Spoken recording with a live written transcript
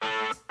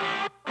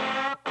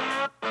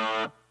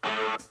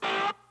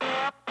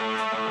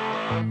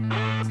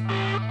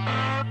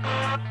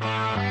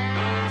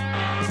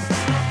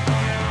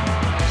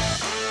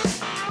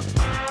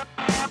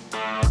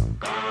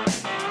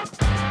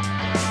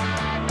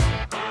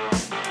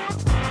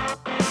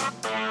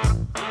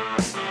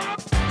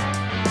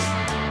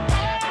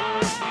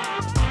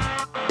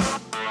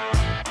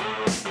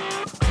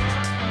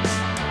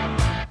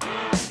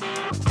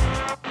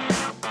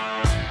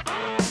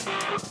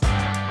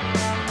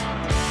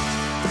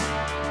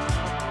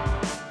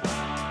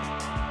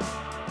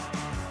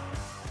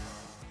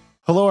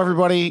Hello,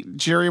 everybody.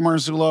 Jerry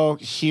Marzullo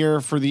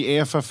here for the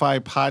AFFI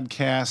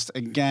podcast.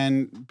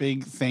 Again,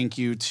 big thank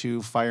you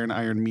to Fire and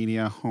Iron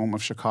Media, home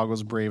of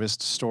Chicago's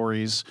bravest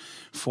stories,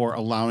 for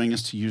allowing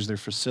us to use their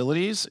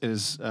facilities. It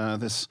is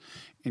this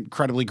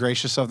incredibly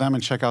gracious of them,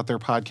 and check out their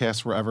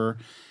podcast wherever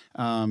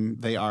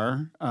they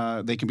are.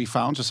 They can be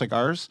found just like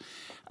ours.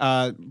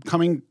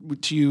 Coming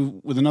to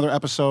you with another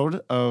episode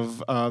of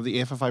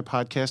the AFFI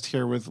podcast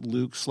here with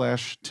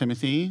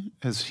Luke/Timothy,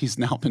 as he's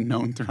now been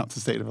known throughout the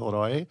state of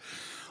Illinois.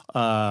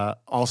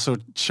 Also,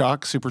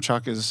 Chuck, Super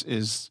Chuck,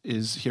 is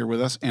here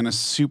with us, and a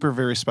super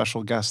very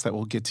special guest that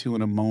we'll get to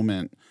in a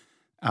moment,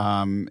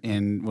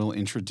 and we'll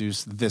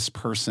introduce this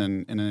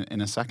person in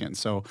a second.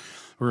 So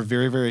we're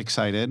very, very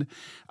excited.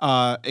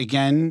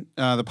 Again,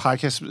 the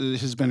podcast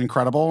has been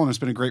incredible, and there's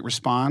been a great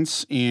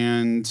response.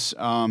 And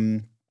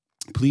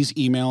please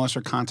email us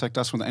or contact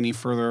us with any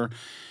further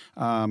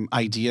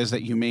ideas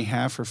that you may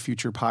have for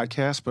future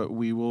podcasts. But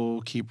we will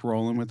keep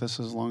rolling with this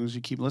as long as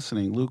you keep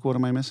listening. Luke, what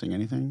am I missing?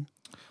 Anything?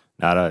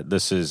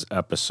 This is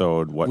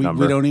episode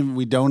number?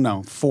 We don't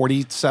know.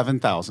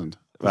 47,000.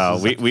 Well,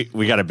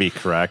 we got to be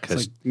correct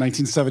because like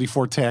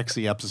 1974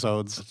 Taxi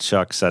episodes.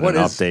 Chuck said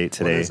update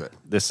today. What is it?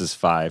 This is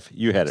 5.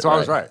 You had it. So right. I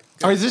was right.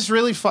 Oh, is this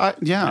really 5?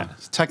 Yeah.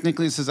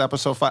 Technically, this is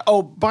episode 5.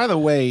 Oh, by the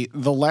way,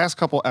 the last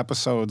couple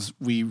episodes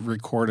we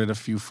recorded a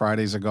few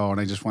Fridays ago,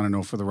 and I just want to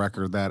know for the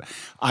record that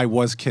I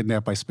was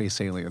kidnapped by space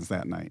aliens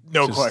that night.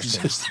 No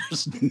question.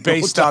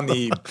 Based on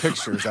the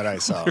pictures that I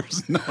saw.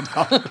 There's no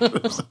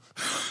doubt.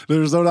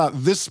 There's no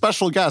doubt. This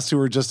special guest who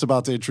we're just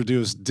about to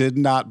introduce did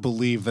not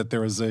believe that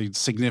there was a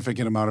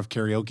significant amount of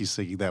karaoke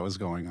singing that was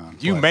going on.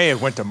 You may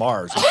have went to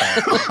Mars.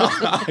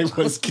 I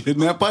was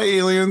kidnapped by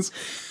aliens.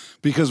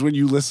 Because when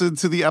you listen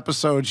to the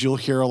episodes, you'll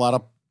hear a lot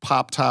of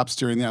pop tops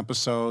during the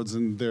episodes.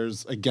 And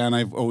there's, again,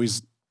 I've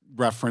always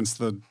referenced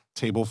the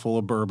table full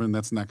of bourbon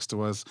that's next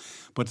to us.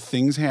 But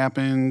things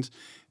happened,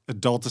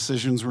 adult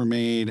decisions were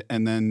made,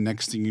 and then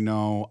next thing you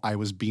know, I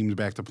was beamed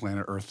back to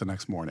planet Earth the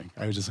next morning.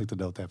 I would just like to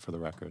note that for the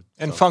record.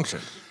 And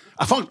functioned.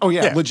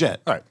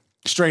 Legit. All right.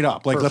 Straight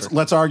up. Like, Perfect.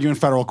 let's argue in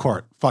federal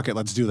court. Fuck it,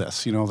 let's do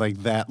this. You know,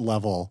 like that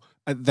level.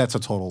 That's a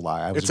total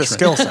lie. It's a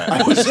skill set.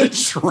 I was a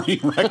train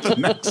wreck the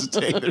next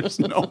day. There's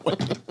no way.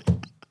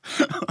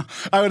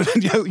 I would have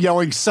been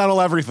yelling,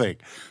 settle everything.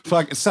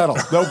 Fuck, settle.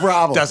 No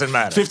problem. Doesn't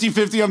matter.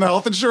 50-50 on the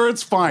health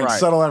insurance? Fine. Right.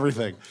 Settle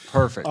everything.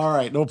 Perfect. All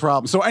right, no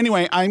problem. So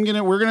anyway,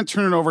 we're gonna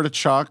turn it over to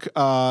Chuck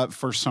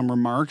for some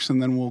remarks,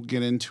 and then we'll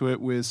get into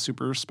it with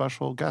super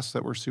special guests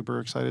that we're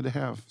super excited to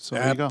have. So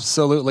there you go.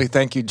 Absolutely.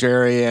 Thank you,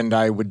 Jerry. And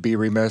I would be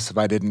remiss if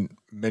I didn't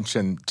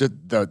mention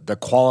the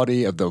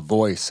quality of the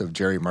voice of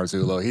Jerry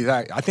Marzullo.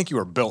 I think you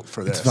were built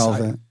for this. It's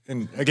velvet.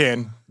 And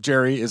again,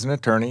 Jerry is an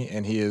attorney,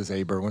 and he is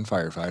a Berwyn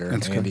firefighter,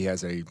 That's and correct. he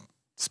has a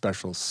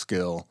special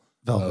skill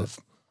Velvet. of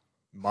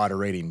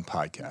moderating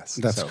podcasts.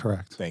 That's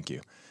correct. Thank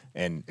you.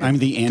 And I'm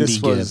the Andy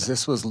Gibb.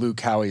 This was Luke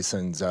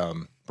Howieson's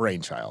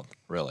brainchild,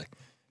 really.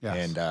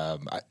 Yes.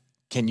 And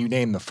can you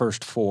name the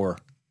first 4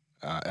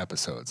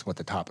 episodes, what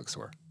the topics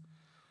were?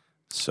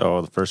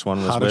 So the first one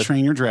was How to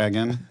Train Your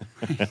Dragon.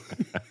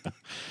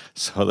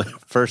 So the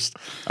first,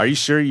 are you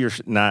sure you're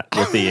not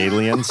with the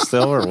aliens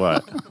still or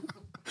what?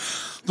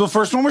 The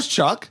first one was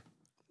Chuck.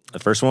 The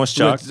first one was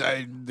Chuck.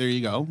 There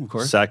you go, of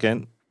course.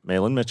 Second,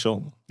 Malin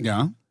Mitchell.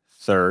 Yeah,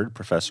 Third,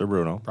 Professor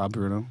Bruno. Rob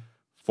Bruno.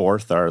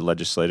 Fourth, our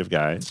legislative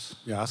guys.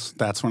 Yes,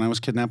 that's when I was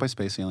kidnapped by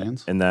space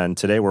aliens. And then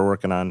today we're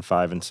working on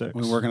 5 and 6.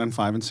 We're working on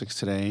 5 and 6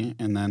 today,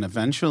 and then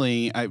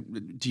eventually,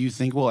 do you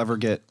think we'll ever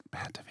get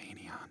Pat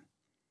Devaney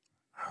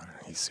on?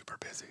 He's super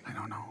busy. I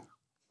don't know.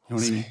 You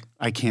know what I mean?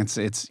 I can't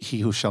say it's he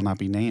who shall not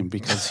be named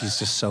because he's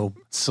just so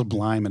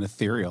sublime and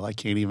ethereal. I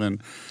can't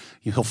even.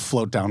 He'll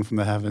float down from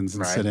the heavens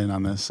and sit in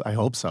on this. I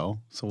hope so.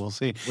 So we'll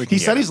see. He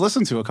said he's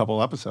listened to a couple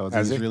episodes.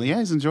 Has he?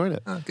 He's enjoyed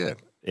it. Oh, good.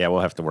 Yeah,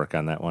 we'll have to work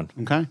on that one.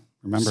 Okay.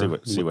 Remember,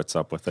 See what's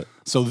up with it.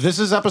 So this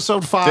is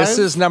episode 5. This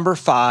is number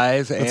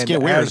 5. Let's and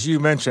get weird. As you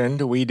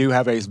mentioned, we do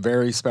have a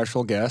very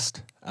special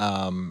guest.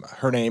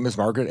 Her name is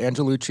Margaret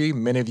Angelucci.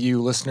 Many of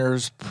you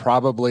listeners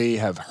probably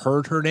have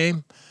heard her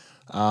name.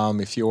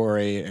 If you're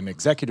an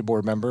executive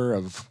board member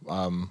of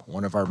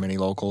one of our many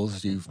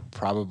locals, you've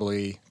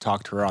probably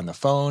talked to her on the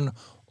phone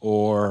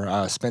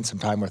or spent some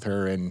time with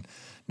her in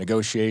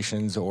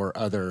negotiations or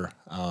other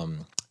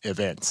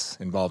events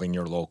involving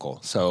your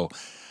local. So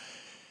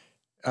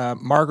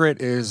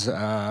Margaret is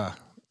part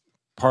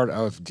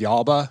of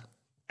Dialba,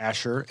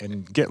 Asher,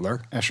 and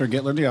Gittler. Asher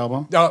Gittler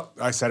Dialba No,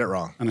 I said it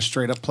wrong. and a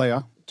straight up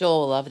player. Joel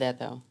will love that,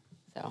 though.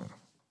 So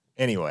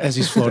Anyway, As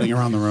he's floating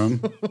around the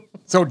room.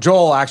 so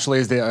Joel actually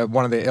is the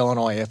one of the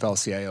Illinois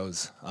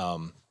AFL-CIO's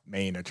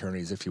main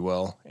attorneys, if you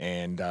will,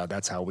 and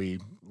that's how we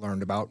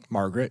learned about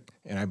Margaret.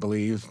 And I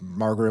believe,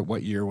 Margaret,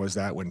 what year was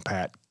that when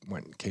Pat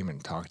came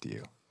and talked to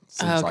you?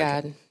 Seems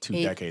God. 2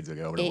 decades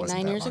ago, but it wasn't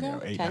 9 that years long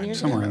ago? 8, 10 9 years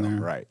Somewhere ago? in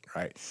there.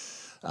 Right.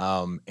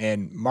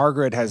 And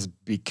Margaret has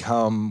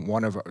become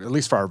one of, at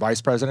least for our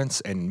vice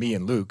presidents, and me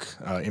and Luke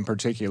in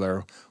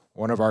particular,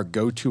 one of our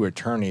go-to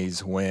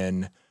attorneys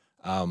when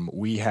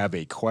we have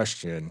a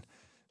question.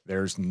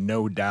 There's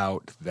no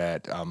doubt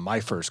that my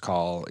first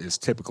call is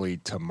typically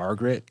to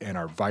Margaret, and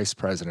our vice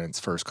president's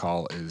first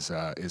call is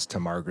to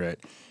Margaret.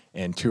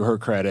 And to her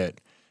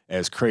credit,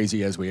 as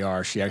crazy as we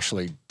are, she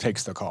actually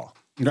takes the call,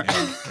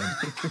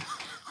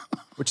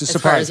 which is As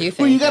far as surprising. you think.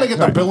 Well, you got to get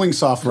the billing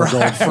software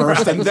going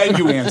first, and then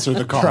you answer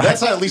the call.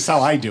 That's at least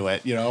how I do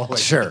it, you know? Like,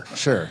 Sure.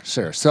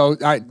 So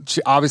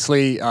she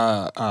obviously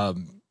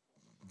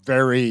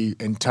very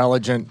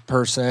intelligent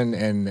person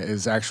and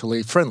is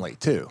actually friendly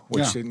too,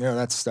 which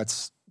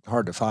that's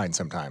hard to find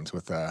sometimes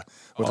with a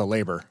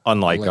labor.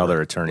 Unlike labor-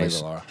 other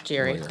attorneys labor law.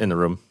 Jerry. in the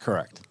room.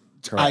 Correct.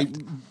 I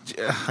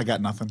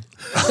got nothing.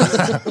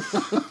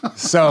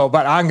 So,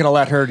 but I'm going to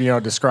let her,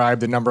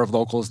 describe the number of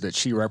locals that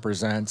she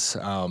represents.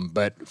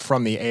 But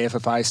from the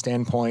AFFI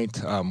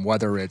standpoint,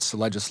 whether it's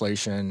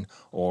legislation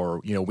or,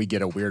 we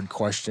get a weird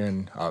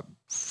question,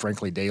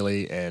 frankly,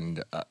 daily,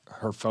 and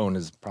her phone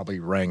has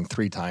probably rang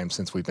 3 times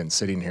since we've been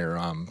sitting here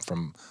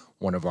from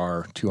one of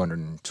our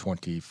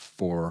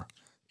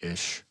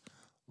 224-ish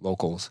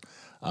locals.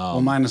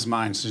 Well, mine is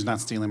mine, so she's not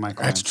stealing my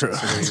clients. That's true.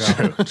 So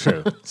there you go.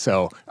 True.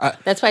 So,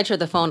 That's why I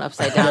turned the phone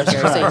upside down,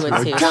 Jerry, so you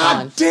wouldn't see who's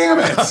calling. God damn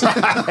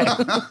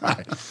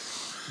it!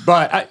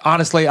 but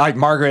honestly,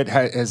 Margaret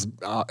is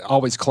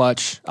always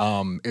clutch,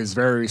 is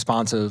very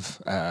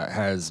responsive,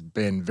 has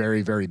been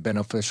very, very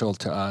beneficial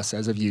to us,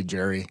 as of you,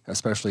 Jerry,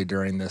 especially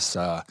during this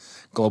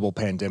global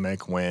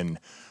pandemic when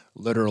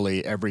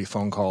literally every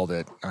phone call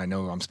that I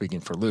know I'm speaking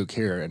for Luke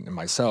here and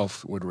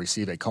myself would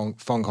receive a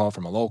phone call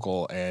from a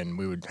local, and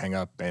we would hang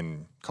up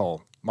and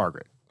call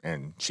Margaret,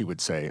 and she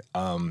would say,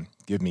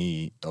 give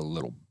me a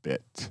little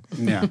bit.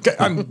 Yeah.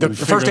 The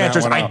first that answer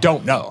is one I out.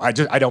 don't know. I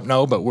don't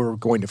know, but we're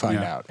going to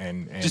find Yeah. out.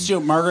 And Just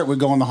Margaret would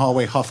go in the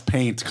hallway, huff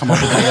paint, to come up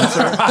with an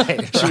answer.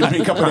 right. She would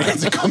make up an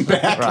answer, come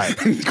back, Right.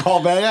 and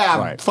call back. Yeah,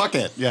 Right. fuck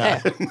it.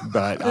 Yeah.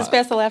 But This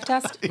pass the laugh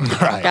test?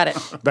 Right. Got it.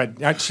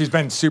 But she's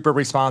been super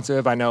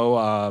responsive. I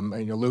know,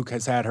 Luke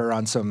has had her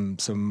on some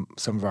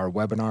of our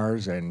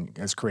webinars and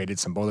has created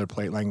some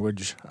boilerplate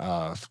language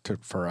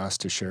for us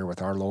to share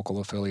with our local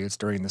affiliates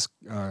during this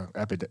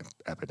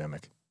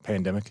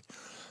pandemic.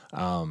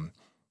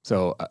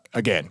 So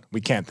again,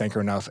 we can't thank her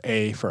enough,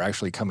 for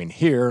actually coming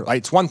here. Like,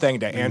 it's one thing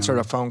to answer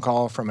a phone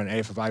call from an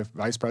AFFI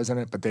vice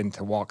president, but then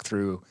to walk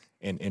through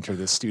and enter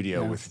the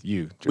studio with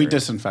you, We Jerry.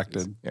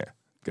 disinfected Yeah.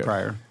 Good.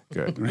 prior.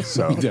 Good.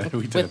 So, We did.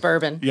 With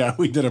bourbon. Yeah,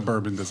 we did a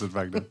bourbon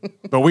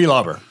disinfectant. but we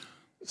love her.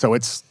 So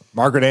it's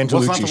Margaret What's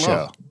not Angelucci to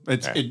show. love?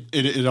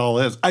 It all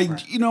is.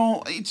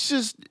 It's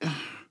just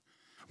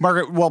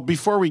Margaret. Well,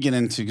 before we get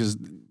into, because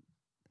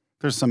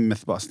there's some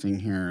myth busting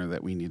here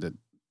that we need to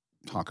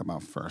talk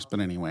about first. But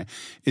anyway,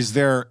 is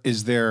there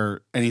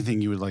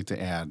anything you would like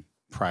to add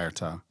prior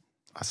to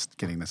us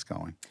getting this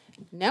going?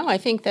 No, I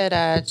think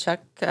that Chuck,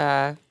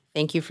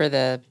 thank you for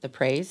the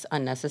praise,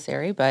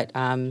 unnecessary, but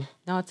no,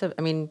 I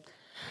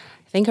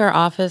think our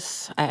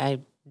office, I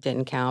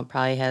didn't count,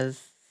 probably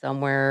has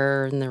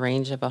somewhere in the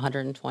range of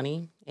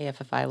 120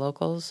 AFFI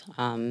locals.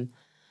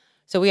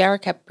 So we are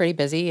kept pretty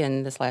busy,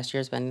 and this last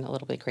year's been a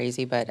little bit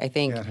crazy, but I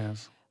think, Yeah, it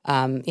has.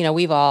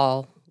 we've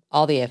all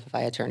the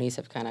AFFI attorneys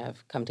have kind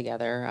of come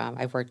together.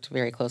 I've worked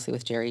very closely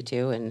with Jerry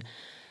too, and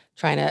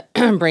trying to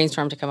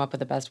brainstorm to come up with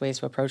the best ways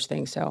to approach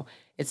things. So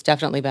it's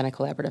definitely been a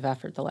collaborative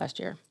effort the last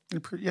year.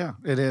 Yeah,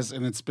 it is,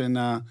 and it's been.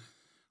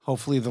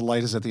 Hopefully, the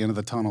light is at the end of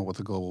the tunnel with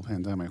the global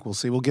pandemic. We'll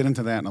see. We'll get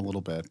into that in a little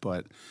bit,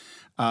 but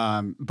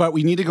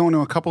we need to go into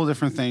a couple of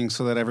different things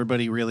so that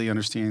everybody really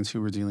understands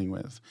who we're dealing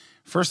with.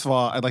 First of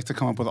all, I'd like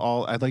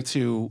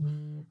to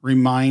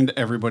remind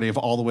everybody of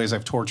all the ways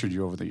I've tortured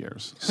you over the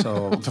years.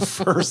 So the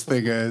first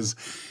thing is,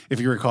 if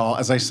you recall,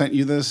 as I sent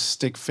you this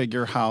stick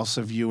figure house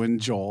of you and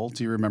Joel.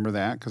 Do you remember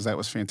that? Because that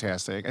was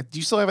fantastic. Do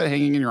you still have it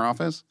hanging in your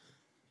office?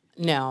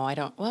 No, I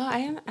don't.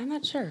 Well, I'm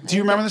not sure. Do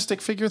you remember the stick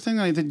figure thing?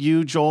 I did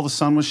you, Joel, the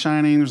sun was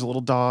shining. There's a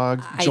little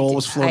dog. Joel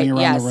was floating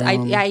around the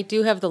room. I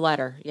do have the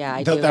letter. Yeah,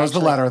 I do. That was the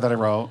actually. letter that I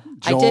wrote.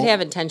 I did have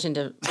intention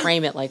to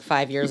frame it like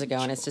 5 years ago,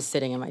 and it's just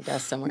sitting in my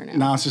desk somewhere now.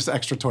 Now it's just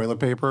extra toilet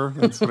paper.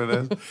 That's what it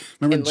is.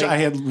 Remember, And like- I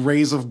had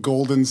rays of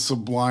golden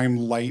sublime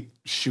light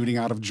shooting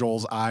out of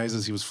Joel's eyes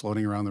as he was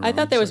floating around the room. I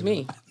thought that was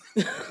me.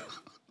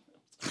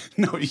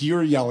 No, you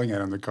were yelling at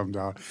him to come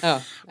down.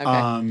 Oh,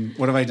 okay.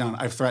 What have I done?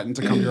 I've threatened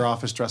to come to your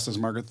office dressed as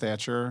Margaret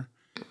Thatcher.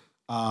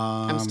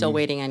 I'm still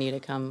waiting on you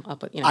to come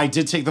up with, I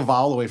did take the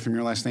vowel away from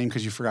your last name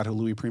because you forgot who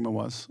Louis Prima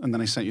was, and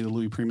then I sent you the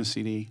Louis Prima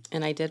CD.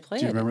 and I did play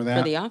you it remember for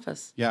that? The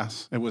Office.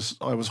 Yes, it was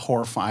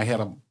horrifying. I had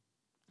a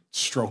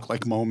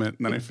stroke-like moment,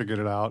 and then I figured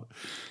it out.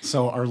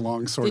 So our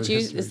long sort of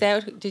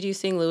history. Did you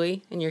sing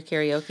Louis in your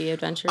karaoke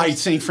adventures? I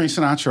sang Frank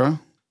Sinatra,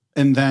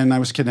 and then I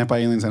was kidnapped by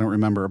aliens. I don't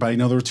remember, but I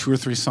know there were 2 or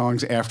 3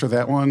 songs after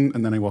that one,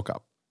 and then I woke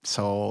up.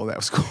 So that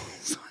was cool.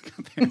 So I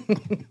got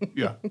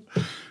that.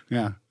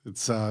 Yeah.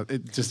 It's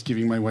just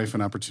giving my wife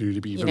an opportunity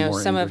to be even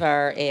more. Some angry. of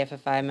our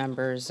AFFI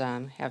members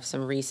have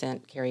some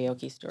recent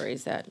karaoke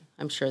stories that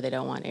I'm sure they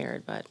don't want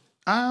aired, but.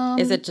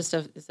 Is it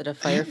a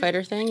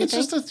firefighter thing? It's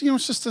just it's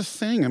just a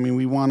thing. I mean,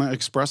 we want to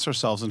express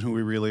ourselves and who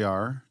we really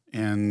are,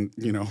 and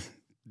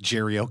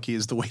karaoke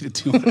is the way to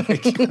do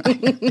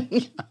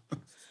it.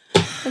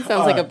 It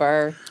sounds like a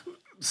bar.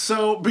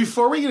 So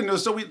before we get into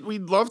this,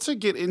 we'd love to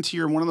get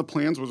into one of the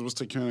plans was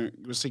to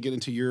get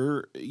into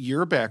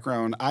your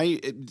background.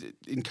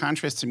 In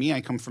contrast to me,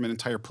 I come from an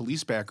entire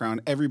police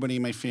background. Everybody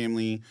in my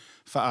family,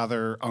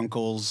 father,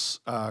 uncles,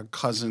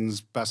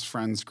 cousins, best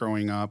friends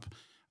growing up.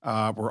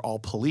 Were all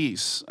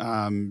police,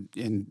 and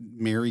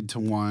married to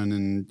one,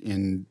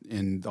 and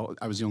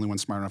I was the only one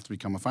smart enough to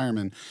become a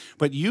fireman.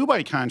 But you,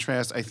 by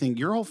contrast, I think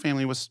your whole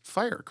family was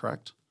fire,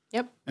 correct?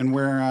 Yep. And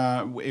where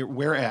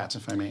at,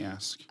 if I may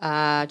ask?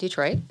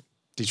 Detroit.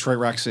 Detroit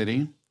Rock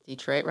City.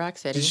 Detroit Rock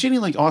City. Did you see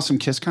any awesome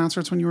Kiss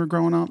concerts when you were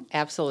growing up?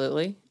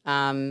 Absolutely.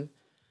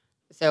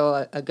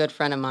 So a good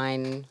friend of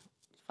mine,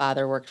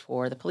 father worked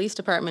for the police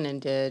department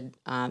and did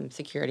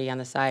security on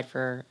the side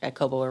at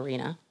Cobo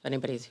Arena. If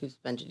anybody's who's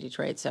been to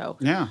Detroit, so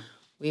yeah,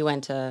 we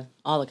went to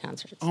all the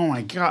concerts. Oh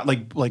my God,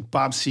 like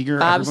Bob Seger.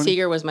 Bob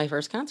Seger was my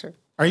first concert.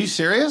 Are you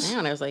serious? Yeah,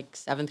 and I was like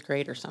 7th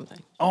grade or something.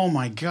 Oh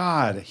my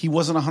God, he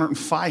wasn't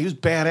 105. He was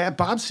badass.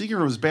 Bob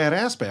Seger was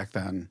badass back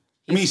then.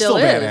 He's still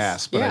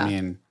badass, but yeah. I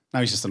mean, now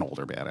he's just an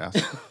older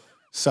badass.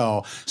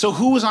 So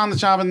who was on the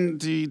job in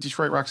the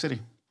Detroit Rock City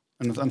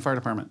in the fire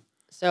department?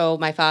 So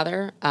my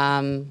father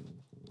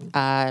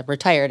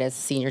retired as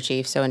senior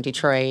chief. So in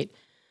Detroit,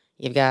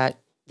 you've got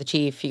the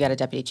chief, you got a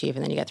deputy chief,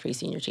 and then you got 3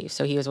 senior chiefs.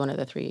 So he was one of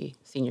the 3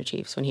 senior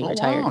chiefs when he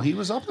retired. Wow, he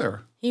was up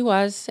there. He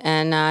was,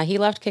 and he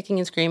left kicking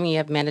and screaming. He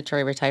had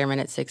mandatory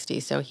retirement at 60,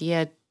 so he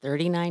had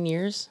 39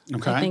 years,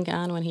 I think,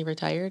 on when he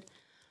retired.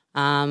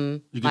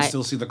 You can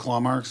still see the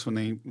claw marks when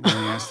they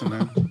asked him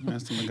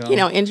to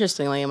go.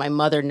 Interestingly, my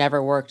mother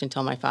never worked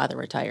until my father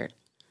retired.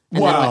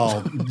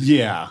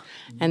 Yeah.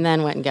 And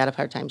then went and got a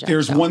part-time job.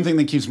 There's one thing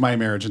that keeps my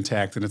marriage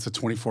intact, and it's a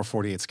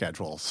 24/48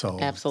 schedule. So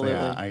absolutely,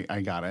 yeah,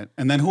 I got it.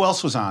 And then who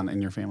else was on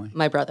in your family?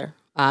 My brother.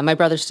 My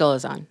brother still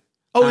is on.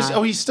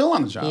 He's still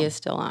on the job. He is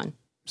still on.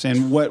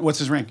 Saying what's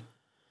his rank?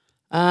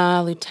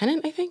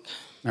 Lieutenant, I think.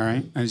 All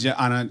right. And is he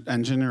on an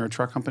engine or a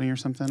truck company or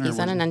something? He's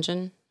on an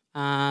engine.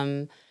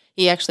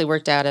 He actually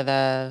worked out of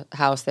the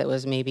house that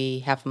was maybe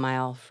half a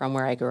mile from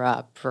where I grew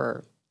up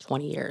for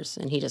 20 years,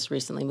 and he just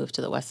recently moved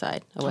to the West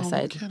Side,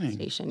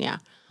 station. Yeah.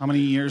 How many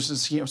years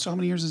is he? So how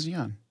many years is he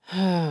on?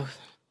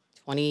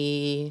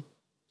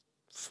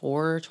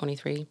 24,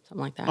 23, something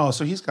like that. Oh,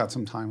 so he's got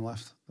some time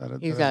left.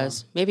 He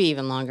does. Maybe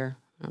even longer.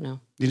 I don't know.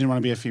 You didn't want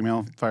to be a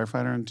female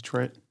firefighter in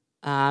Detroit?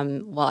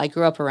 Well, I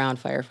grew up around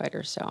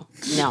firefighters, so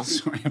no,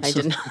 I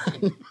did not.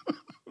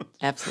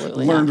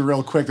 Absolutely learned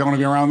real quick. I don't want to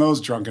be around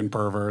those drunken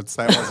perverts.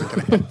 That wasn't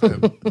going to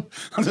happen.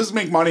 I'll just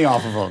make money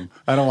off of them.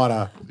 I don't want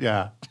to.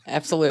 Yeah.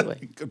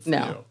 Absolutely. Good for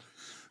you.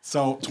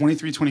 So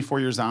 23, 24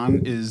 years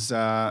on is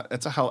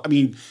that's a hell. I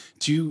mean,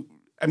 you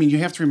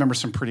have to remember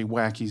some pretty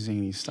wacky,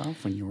 zany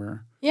stuff when you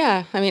were.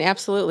 Yeah, I mean,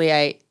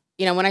 absolutely.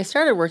 When I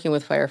started working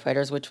with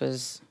firefighters, which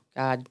was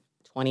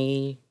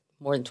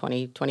more than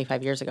 20,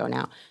 25 years ago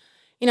now.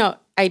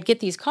 I'd get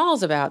these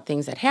calls about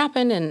things that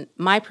happened, and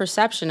my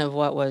perception of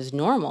what was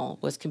normal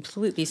was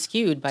completely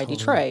skewed by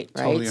Detroit,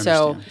 right? Totally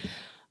so,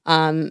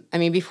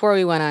 before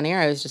we went on air,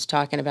 I was just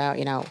talking about,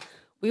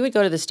 we would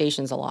go to the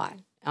stations a lot,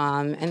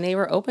 and they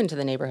were open to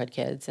the neighborhood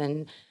kids.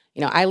 And,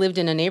 I lived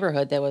in a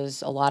neighborhood that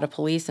was a lot of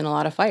police and a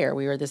lot of fire.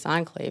 We were this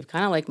enclave,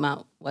 kind of like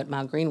what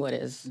Mount Greenwood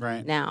is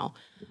now.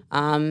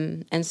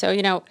 And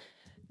so,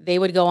 they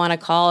would go on a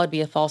call, it'd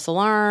be a false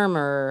alarm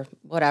or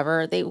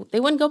whatever. They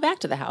wouldn't go back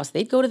to the house.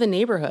 They'd go to the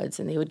neighborhoods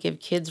and they would give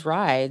kids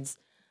rides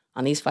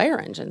on these fire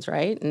engines,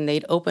 right? And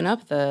they'd open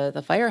up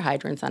the fire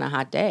hydrants on a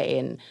hot day.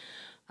 And,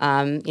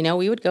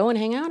 we would go and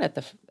hang out at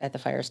the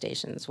fire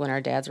stations when our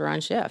dads were on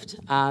shift.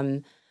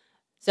 And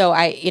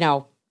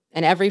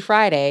every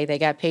Friday they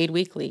got paid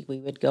weekly. We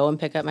would go and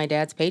pick up my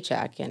dad's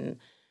paycheck, and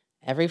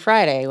every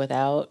Friday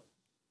without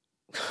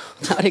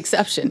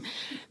exception,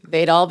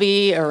 they'd all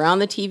be around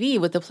the TV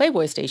with the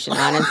Playboy station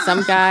on, and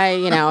some guy,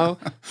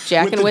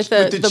 jacking with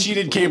the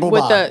cheated cable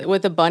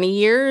with the bunny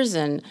ears.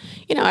 And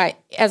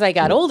as I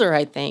got older,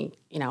 I think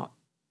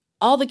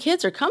all the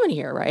kids are coming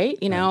here,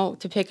 right?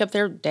 To pick up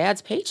their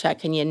dad's paycheck.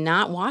 Can you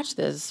not watch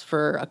this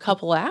for a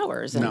couple of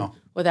hours? And no,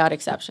 without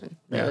exception.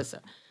 Yeah.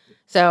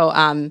 So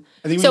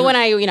when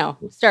I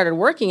started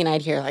working, and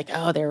I'd hear like,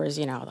 oh, there was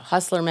the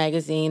Hustler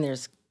magazine,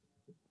 there's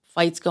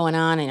fights going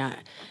on, and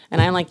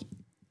I'm like,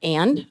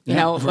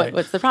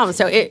 what's the problem?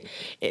 So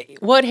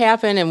what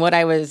happened and what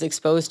I was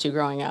exposed to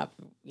growing up,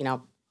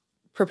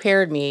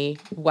 prepared me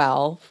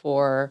well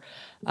for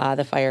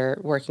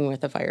working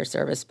with the fire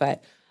service.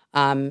 But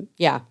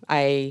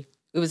I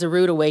it was a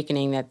rude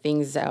awakening that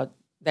things out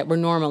that were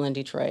normal in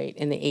Detroit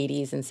in the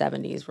 80s and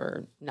 70s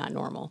were not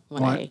normal.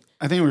 I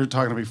think we were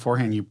talking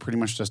beforehand. You pretty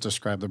much just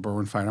described the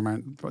Berwyn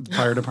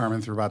Fire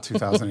Department through about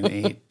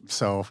 2008.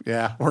 So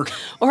yeah, or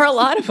a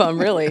lot of them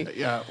really.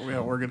 yeah,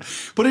 we're good.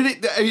 But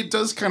it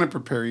does kind of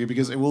prepare you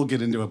because we'll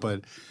get into it.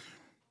 But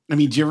I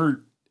mean, do you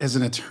ever, as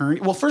an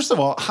attorney? Well, first of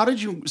all, how did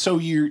you? So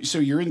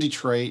you're in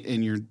Detroit,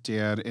 and your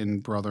dad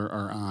and brother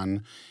are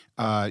on.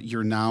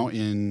 You're now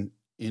in.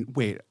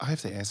 Wait, I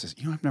have to ask this.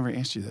 I've never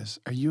asked you this.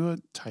 You're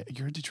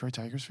a Detroit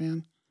Tigers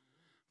fan?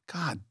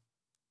 God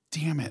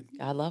damn it.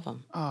 God love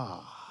them.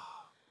 Oh.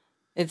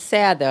 It's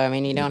sad, though. I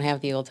mean, you don't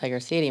have the old Tiger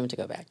Stadium to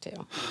go back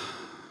to.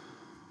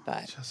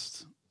 But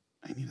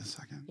I need a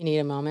second. You need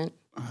a moment?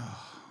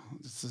 Oh,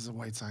 this is a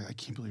White Sox. I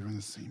can't believe we're in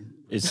the same.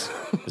 Is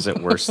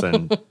it worse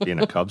than being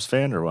a Cubs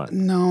fan or what?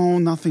 No,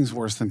 nothing's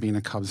worse than being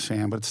a Cubs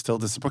fan, but it's still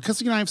disappointing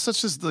because I have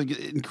such this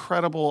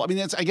incredible. I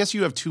mean, I guess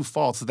you have two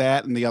faults.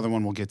 That and the other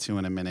one we'll get to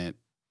in a minute.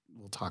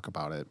 We'll talk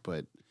about it,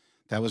 but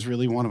that was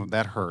really one of them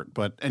that hurt.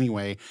 But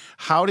anyway,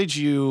 how did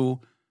you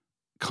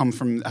come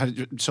from?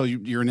 So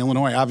you're in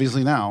Illinois,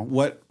 obviously now.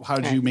 How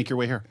did you make your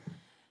way here?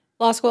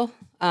 Law school.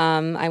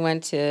 I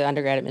went to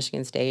undergrad at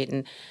Michigan State,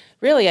 and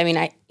really, I mean,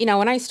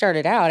 when I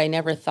started out, I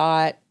never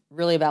thought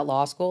really about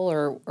law school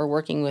or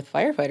working with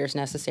firefighters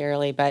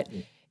necessarily, but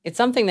it's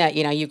something that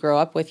you grow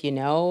up with.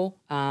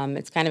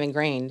 It's kind of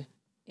ingrained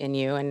in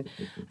you, and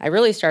I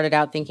really started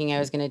out thinking I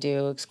was going to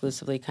do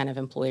exclusively kind of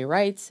employee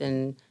rights,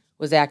 and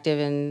was active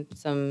in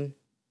some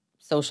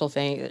social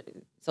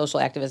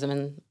activism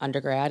in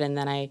undergrad, and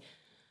then I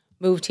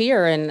moved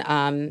here,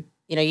 and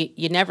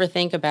you never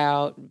think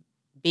about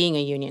being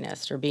a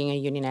unionist or being a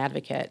union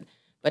advocate,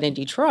 but in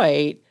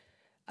Detroit,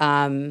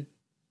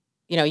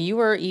 you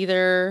were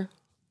either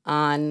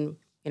on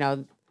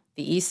the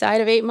east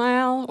side of 8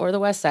 Mile or the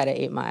west side of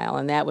 8 Mile,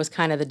 and that was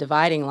kind of the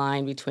dividing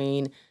line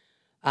between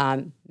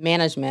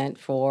management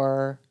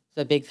for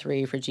the big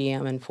three, for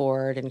GM and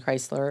Ford and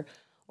Chrysler.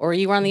 Or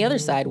you were on the other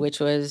side, which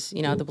was,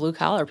 the blue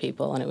collar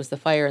people, and it was the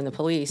fire and the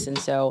police. And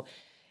so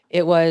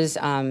it was,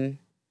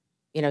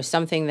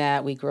 something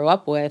that we grew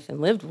up with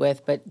and lived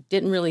with, but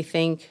didn't really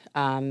think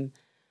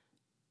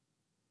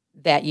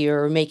that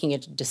you're making a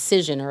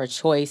decision or a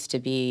choice to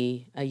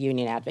be a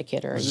union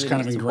advocate or a union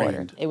kind of supporter.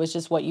 ingrained. It was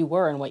just what you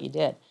were and what you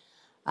did.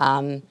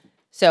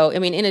 So, I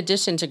mean, in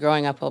addition to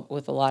growing up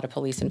with a lot of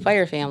police and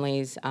fire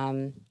families,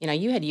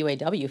 you had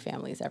UAW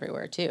families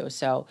everywhere too.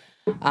 So,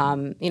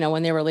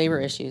 when there were labor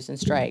issues and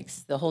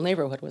strikes, the whole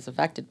neighborhood was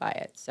affected by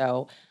it.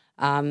 So,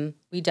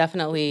 we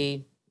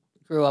definitely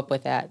grew up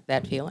with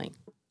that feeling.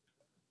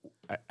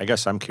 I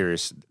guess I'm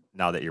curious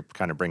now that you're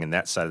kind of bringing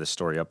that side of the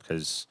story up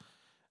because,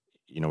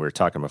 we were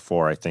talking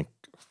before, I think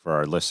for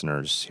our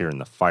listeners hearing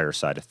the fire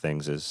side of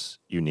things is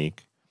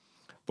unique.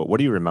 But what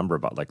do you remember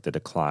about like the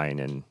decline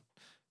in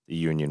the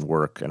union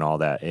work and all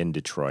that in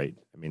Detroit?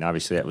 I mean,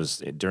 obviously that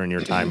was during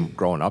your time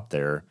growing up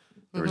there.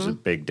 There was a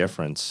big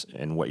difference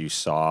in what you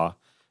saw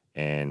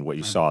and what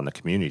you saw in the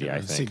community,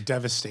 I think.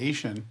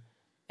 Devastation.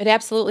 It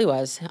absolutely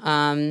was.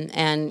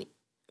 And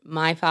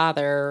my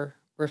father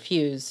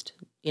refused.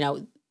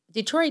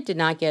 Detroit did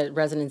not get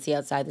residency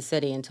outside the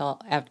city until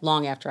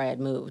long after I had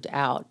moved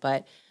out.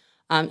 But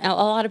a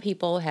lot of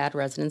people had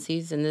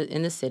residencies in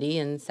the city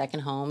and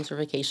second homes or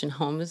vacation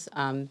homes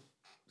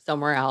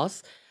somewhere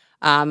else.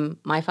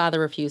 My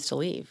father refused to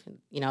leave.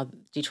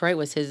 Detroit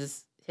was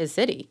his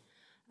city,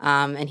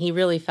 and he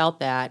really felt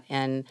that.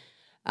 And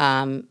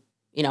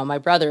my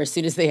brother, as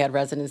soon as they had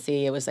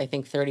residency, it was I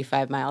think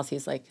 35 miles.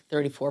 He's like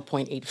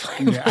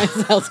 34.85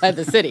 miles outside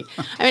the city.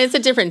 I mean, it's a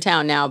different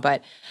town now,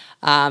 but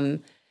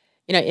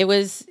it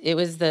was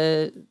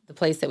the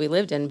place that we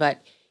lived in.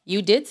 But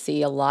you did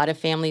see a lot of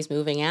families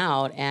moving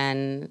out,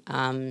 and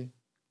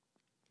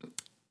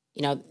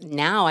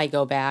now I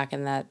go back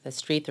and the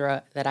street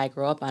that I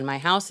grew up on, my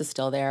house is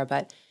still there,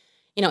 but,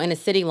 in a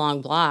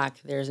city-long block,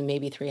 there's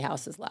maybe 3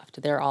 houses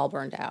left. They're all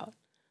burned out.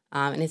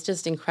 And it's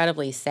just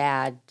incredibly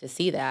sad to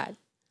see that.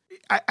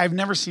 I've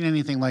never seen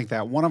anything like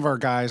that. One of our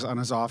guys on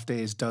his off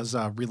days does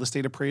real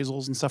estate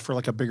appraisals and stuff for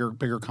like a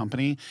bigger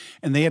company,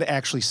 and they had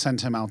actually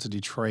sent him out to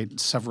Detroit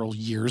several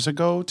years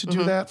ago to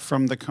do that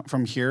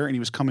from here, and he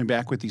was coming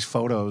back with these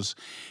photos,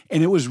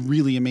 and it was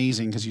really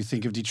amazing because you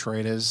think of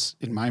Detroit as,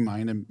 in my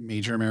mind, a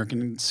major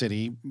American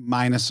city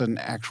minus an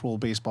actual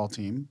baseball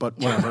team, but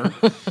whatever,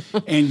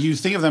 and you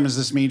think of them as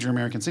this major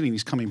American city, and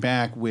he's coming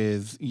back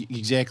with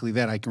exactly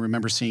that. I can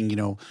remember seeing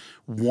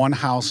one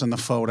house in the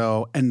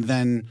photo, and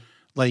then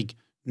like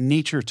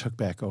nature took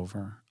back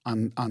over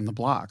on the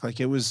block. Like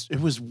it was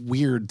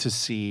weird to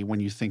see when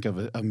you think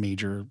of a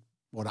major,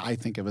 what I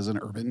think of as an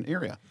urban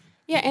area.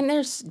 Yeah, and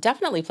there's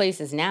definitely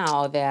places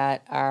now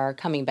that are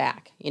coming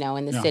back,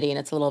 in the city, and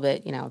it's a little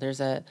bit, there's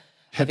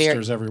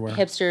hipsters everywhere.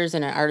 Hipsters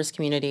and an artist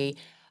community.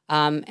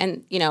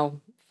 And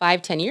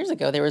 5-10 years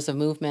ago, there was a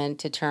movement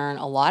to turn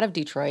a lot of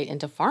Detroit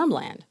into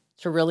farmland,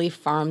 to really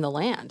farm the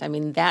land. I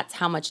mean, that's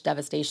how much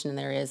devastation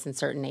there is in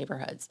certain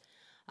neighborhoods.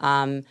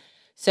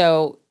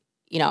 So,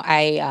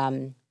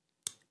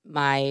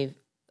 my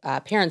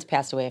parents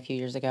passed away a few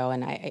years ago,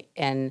 and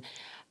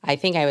I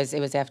think it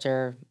was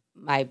after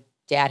my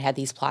dad had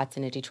these plots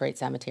in a Detroit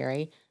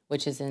cemetery,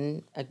 which is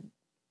in a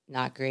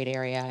not great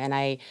area. And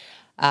I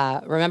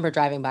remember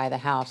driving by the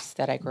house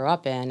that I grew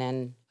up in,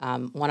 and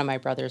one of my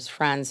brother's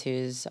friends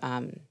who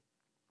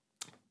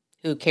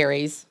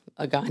carries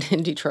a gun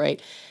in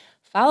Detroit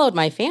followed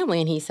my family,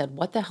 and he said,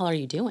 "What the hell are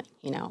you doing?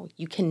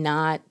 You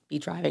cannot be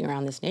driving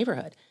around this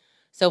neighborhood."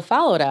 So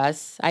followed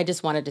us. I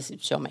just wanted to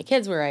show my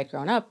kids where I had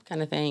grown up,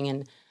 kind of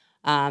thing.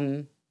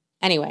 And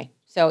anyway,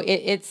 so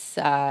it's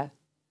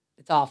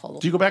awful.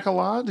 Do you go back a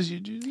lot?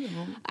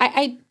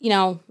 I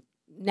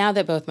now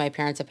that both my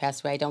parents have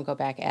passed away, I don't go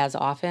back as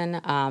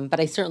often. But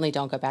I certainly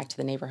don't go back to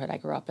the neighborhood I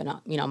grew up in.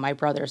 My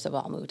brothers have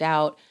all moved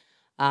out.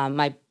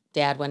 My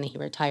dad, when he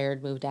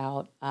retired, moved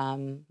out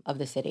of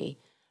the city.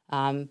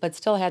 But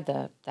still had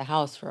the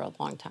house for a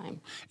long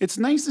time. It's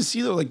nice to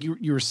see, though, like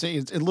you were saying,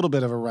 it's a little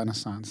bit of a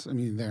renaissance. I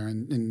mean, there,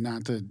 and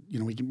not to,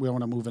 we don't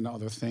want to move into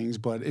other things,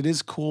 but it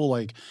is cool.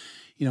 Like,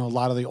 a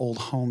lot of the old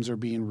homes are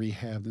being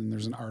rehabbed, and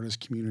there's an artist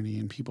community,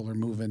 and people are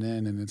moving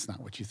in, and it's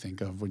not what you think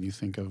of when you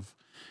think of,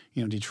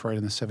 Detroit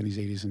in the 70s,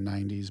 80s, and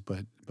 90s.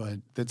 But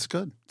it's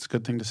good. It's a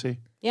good thing to see.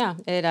 Yeah,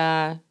 it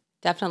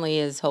definitely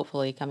is.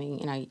 Hopefully having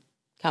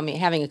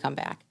a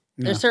comeback.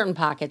 Yeah. There's certain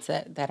pockets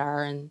that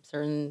are, and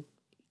certain.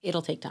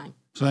 It'll take time.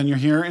 So then you're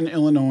here in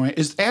Illinois.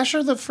 Is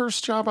Asher the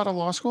first job out of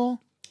law school?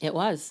 It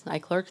was. I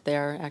clerked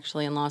there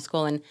actually in law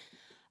school. And,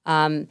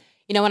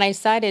 when I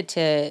decided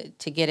to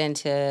get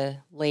into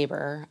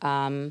labor,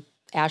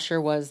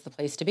 Asher was the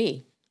place to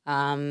be.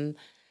 Now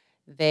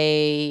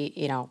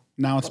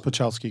it's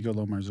Pachelski,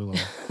 Goodloe, Marzullo.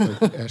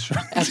 Asher.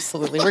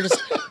 Absolutely.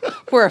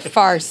 We're a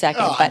far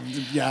second. But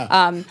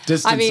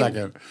distant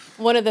second.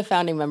 One of the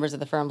founding members of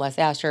the firm, Les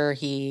Asher,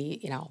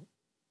 he,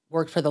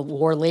 worked for the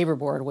War Labor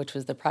Board, which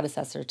was the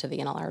predecessor to the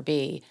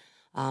NLRB.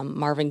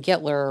 Marvin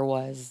Gittler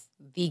was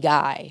the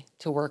guy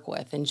to work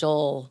with, and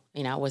Joel,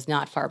 was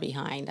not far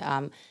behind.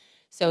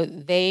 So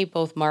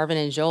both Marvin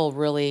and Joel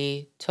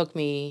really took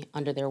me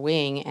under their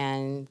wing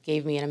and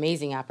gave me an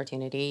amazing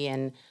opportunity.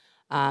 And,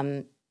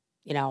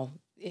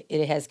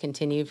 it has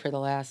continued for the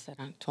last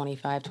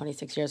 25,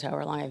 26 years,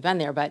 however long I've been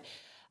there. But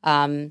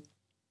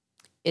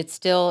it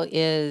still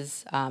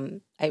is,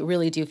 I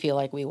really do feel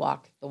like we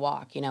walk the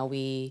walk.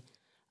 We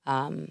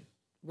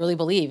really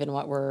believe in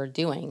what we're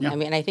doing. Yeah. I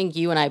mean, I think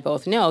you and I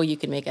both know you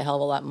can make a hell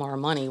of a lot more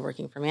money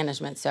working for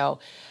management. So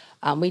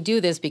we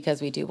do this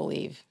because we do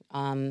believe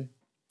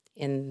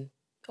in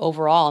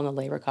overall in the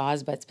labor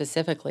cause, but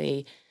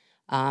specifically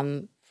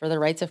for the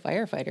rights of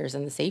firefighters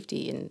and the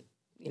safety. And,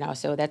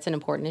 so that's an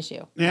important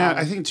issue. Yeah,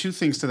 I think two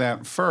things to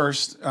that.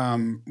 First,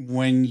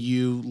 when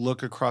you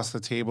look across the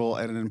table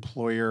at an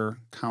employer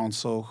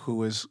counsel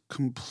who is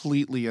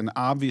completely and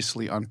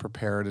obviously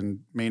unprepared and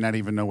may not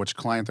even know which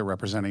client they're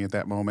representing at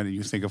that moment, and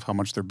you think of how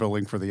much they're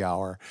billing for the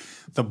hour,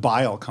 the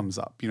bile comes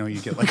up. You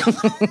get like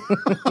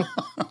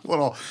a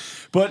little.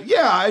 But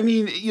yeah, I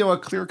mean, a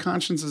clear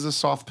conscience is a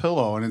soft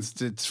pillow, and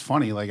it's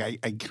funny. Like I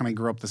kind of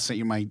grew up the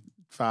same. My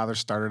father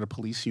started a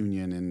police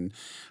union, and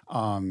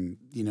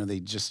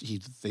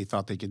they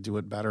thought they could do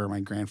it better.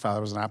 My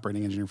grandfather was an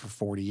operating engineer for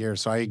 40 years.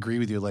 So I agree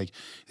with you. Like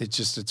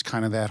it's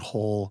kind of that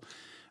whole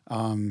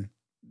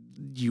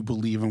you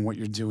believe in what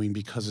you're doing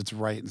because it's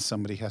right, and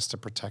somebody has to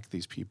protect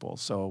these people.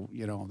 So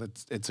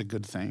it's a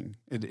good thing.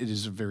 It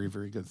is a very,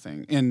 very good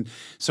thing. And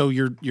so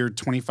you're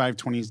 25,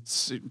 20.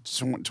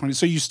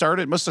 So you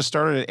must have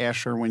started at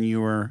Asher when you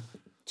were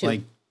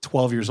like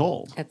 12 years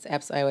old. That's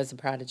absolutely. I was a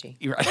prodigy.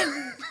 You're right.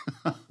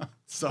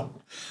 So,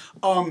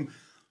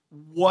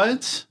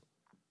 what,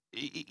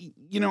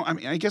 I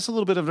mean, I guess a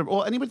little bit of,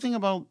 anything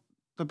about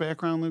the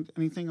background,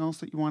 anything else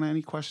that you want,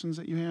 any questions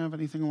that you have,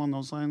 anything along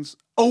those lines?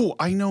 Oh,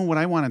 I know what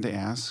I wanted to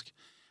ask,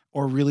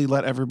 or really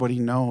let everybody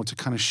know to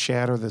kind of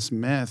shatter this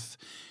myth.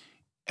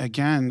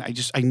 Again,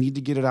 I need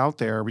to get it out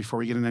there before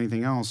we get into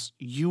anything else.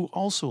 You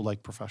also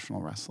like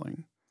professional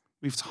wrestling.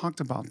 We've talked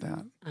about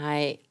that.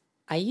 I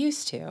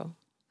used to.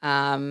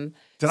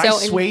 Did I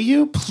sway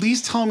you?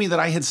 Please tell me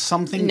that I had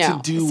something to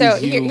do with you. So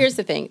here's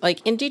the thing.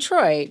 Like in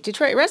Detroit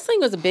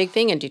wrestling was a big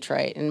thing in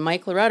Detroit, and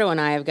Mike Loretto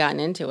and I have gotten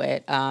into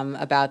it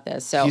about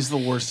this. So he's the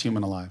worst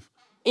human alive.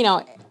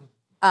 And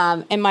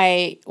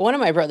one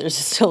of my brothers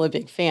is still a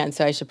big fan,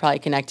 so I should probably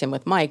connect him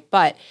with Mike.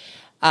 But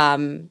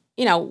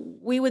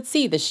we would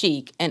see the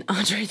Sheik and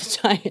Andre the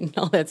Giant and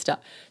all that stuff.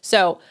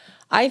 So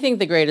I think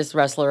the greatest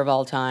wrestler of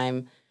all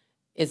time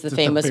is the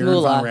famous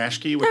Moolah.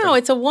 No,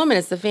 it's a woman.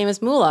 It's the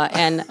famous Moolah.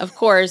 And of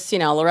course,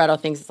 Loretto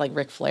thinks it's like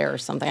Ric Flair or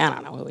something. I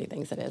don't know who he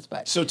thinks it is,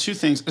 but. So two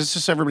things. It's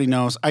just so everybody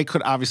knows. I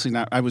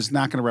was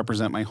not going to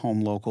represent my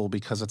home local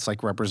because it's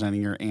like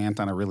representing your aunt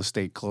on a real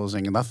estate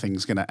closing, and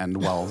nothing's going to end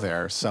well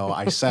there. So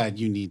I said,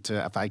 you need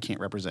to, if I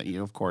can't represent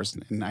you, of course,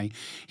 and I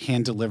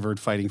hand delivered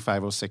Fighting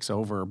 506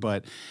 over.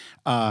 But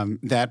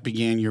that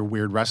began your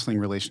weird wrestling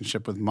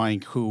relationship with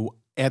Mike, who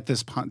at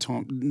this point,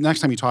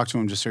 next time you talk to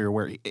him, just so you're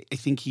aware, I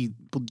think he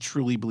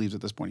truly believes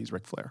at this point he's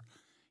Ric Flair.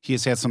 He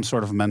has had some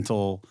sort of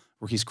mental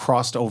where he's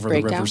crossed over the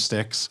Breakdown? river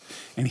Styx,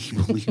 and he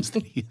believes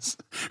that he's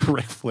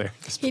Ric Flair.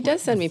 He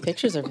does send me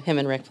pictures of him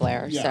and Ric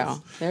Flair, Yes.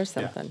 so there's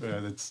something. Yeah,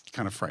 that's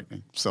kind of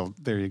frightening. So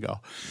there you go.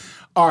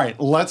 All right,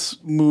 let's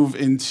move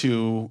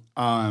into.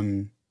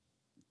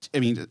 I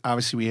mean,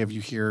 obviously we have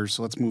you here,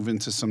 so let's move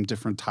into some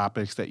different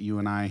topics that you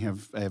and I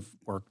have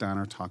worked on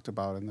or talked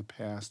about in the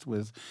past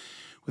with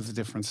the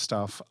different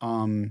stuff.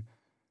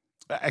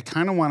 I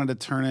kind of wanted to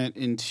turn it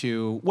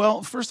into,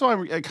 well, first of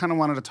all, I kind of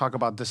wanted to talk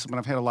about discipline.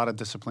 I've had a lot of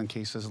discipline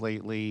cases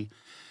lately.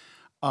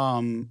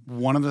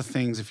 One of the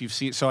things, if you've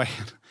seen, so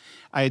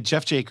I had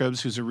Jeff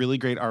Jacobs, who's a really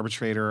great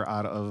arbitrator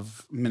out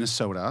of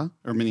Minnesota,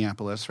 or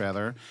Minneapolis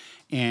rather,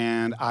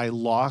 and I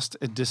lost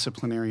a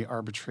disciplinary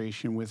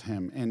arbitration with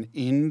him.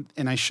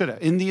 And I should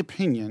have, in the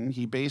opinion,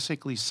 he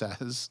basically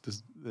says,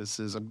 this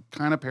is a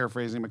kind of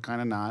paraphrasing, but kind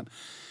of not.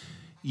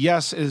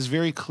 Yes, it is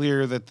very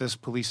clear that this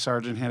police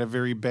sergeant had a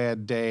very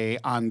bad day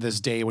on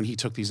this day when he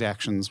took these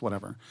actions,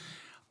 whatever.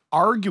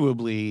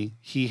 Arguably,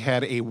 he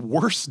had a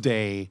worse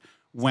day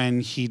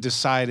when he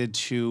decided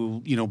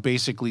to,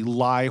 basically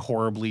lie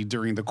horribly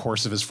during the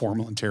course of his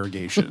formal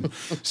interrogation.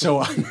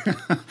 So,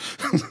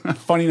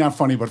 funny, not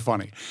funny, but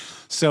funny.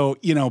 So,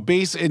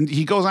 and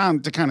he goes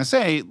on to kind of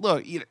say,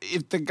 look,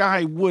 if the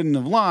guy wouldn't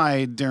have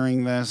lied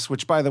during this,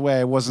 which, by the way,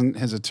 I wasn't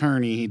his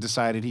attorney, he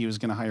decided he was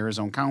going to hire his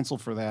own counsel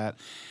for that.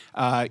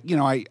 I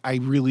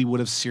really would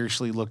have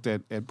seriously looked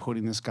at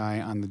putting this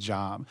guy on the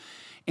job.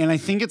 And I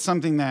think it's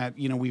something that,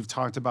 we've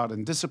talked about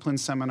in discipline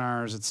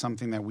seminars. It's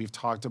something that we've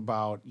talked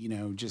about,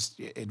 just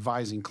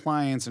advising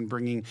clients and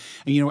bringing,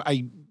 you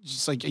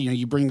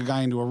bring a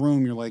guy into a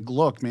room, you're like,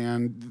 look,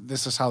 man,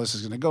 this is how this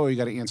is going to go. You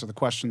got to answer the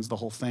questions, the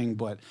whole thing.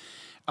 But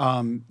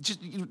just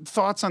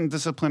thoughts on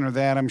discipline or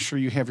that. I'm sure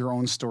you have your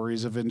own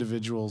stories of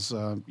individuals,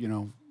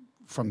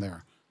 from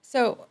there.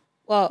 So,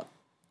 well,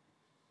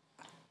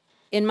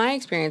 in my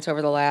experience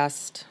over the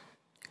last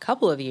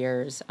couple of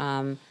years,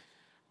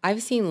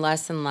 I've seen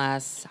less and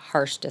less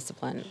harsh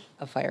discipline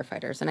of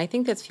firefighters, and I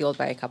think that's fueled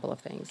by a couple of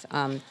things.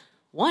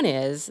 One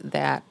is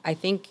that I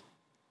think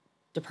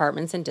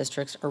departments and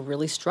districts are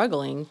really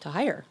struggling to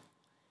hire,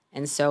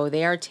 and so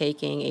they are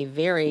taking a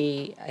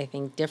very, I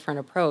think,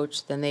 different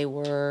approach than they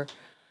were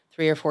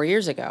 3 or 4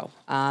 years ago.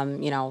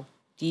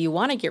 Do you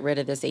want to get rid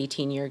of this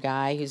 18-year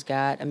guy who's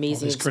got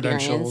amazing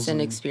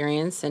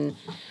experience and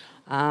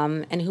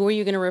who are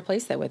you going to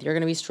replace that with? You're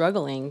going to be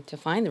struggling to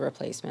find the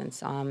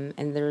replacements.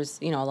 And there's,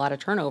 a lot of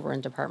turnover in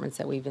departments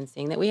that we've been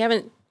seeing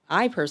that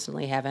I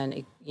personally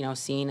haven't,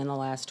 seen in the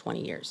last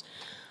 20 years.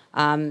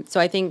 So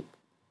I think,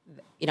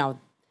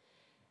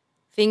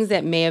 things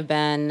that may have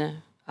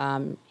been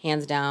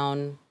hands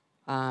down,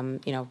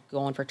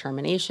 going for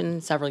termination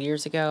several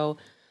years ago,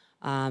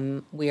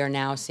 we are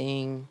now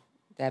seeing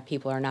that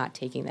people are not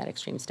taking that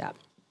extreme step.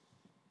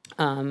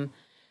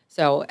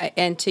 So,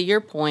 and to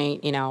your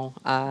point,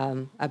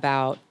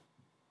 about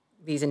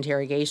these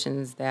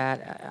interrogations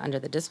that under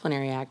the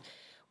Disciplinary Act,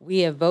 we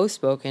have both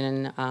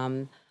spoken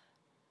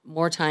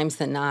more times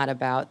than not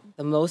about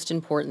the most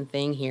important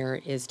thing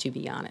here is to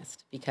be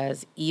honest,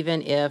 because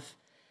even if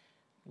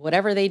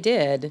whatever they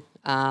did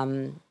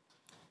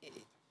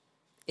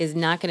is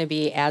not going to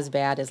be as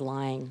bad as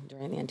lying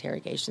during the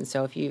interrogation.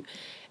 So you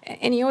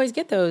always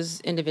get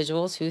those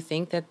individuals who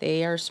think that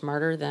they are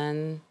smarter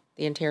than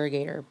the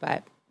interrogator,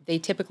 but they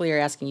typically are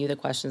asking you the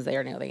questions they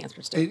already know the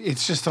answers to.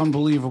 It's just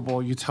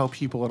unbelievable. You tell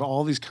people at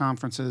all these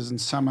conferences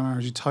and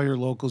seminars, you tell your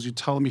locals, you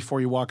tell them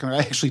before you walk in there.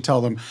 I actually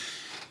tell them,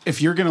 if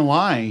you're going to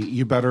lie,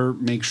 you better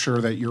make sure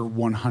that you're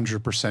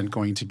 100%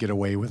 going to get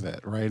away with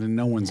it, right? And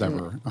no one's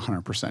ever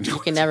 100%. You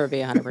can never be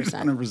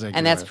 100%.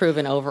 And that's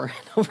proven over and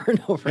over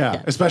and over again.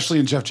 Yeah, especially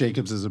in Jeff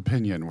Jacobs'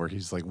 opinion, where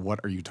he's like,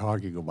 what are you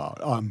talking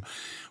about?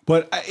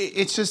 But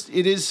it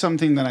is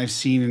something that I've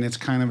seen, and it's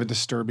kind of a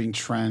disturbing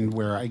trend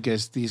where I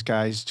guess these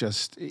guys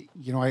just,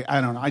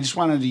 I don't know. I just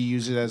wanted to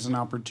use it as an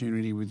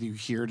opportunity with you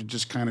here to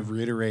just kind of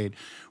reiterate,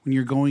 when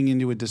you're going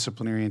into a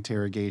disciplinary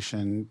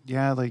interrogation,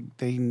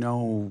 they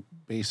know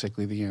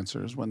basically the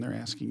answers when they're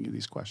asking you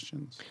these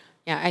questions.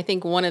 Yeah, I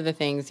think one of the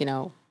things,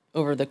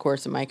 over the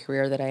course of my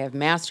career that I have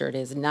mastered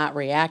is not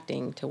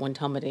reacting to when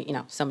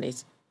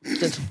somebody's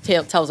just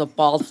tells a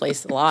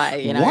bald-faced lie.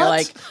 You're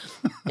like,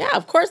 yeah,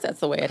 of course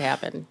that's the way it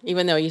happened,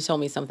 even though you told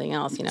me something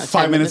else.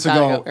 5 minutes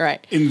ago,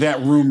 right in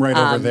that room right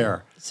over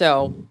there.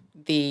 So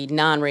the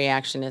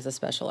non-reaction is a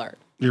special art.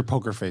 Your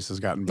poker face has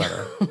gotten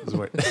better.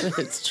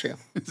 It's true.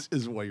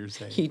 Is what you're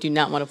saying. You do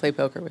not want to play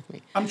poker with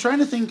me. I'm trying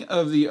to think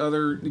of the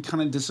other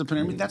kind of discipline.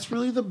 I mean, that's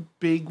really the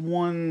big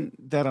one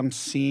that I'm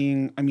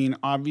seeing. I mean,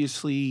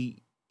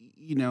 obviously,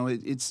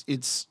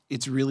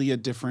 it's really a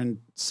different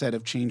set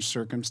of changed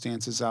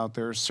circumstances out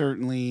there.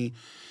 Certainly,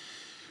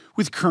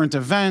 with current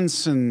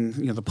events and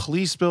the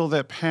police bill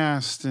that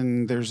passed,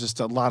 and there's just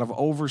a lot of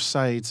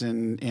oversight,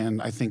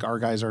 and I think our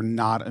guys are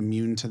not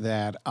immune to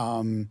that.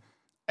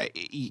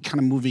 Kind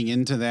of moving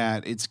into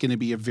that, it's going to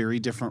be a very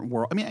different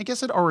world. I mean, I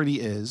guess it already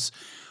is,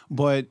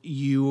 but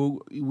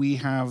we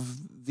have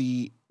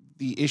the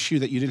the issue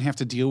that you didn't have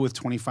to deal with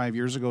 25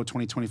 years ago,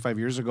 25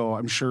 years ago.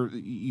 I'm sure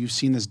you've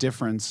seen this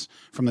difference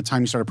from the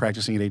time you started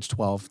practicing at age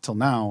 12 till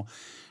now,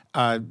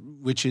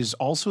 which is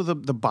also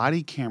the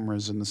body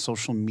cameras and the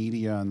social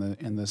media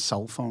and the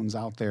cell phones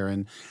out there.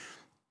 And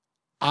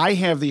I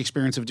have the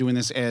experience of doing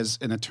this as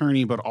an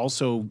attorney, but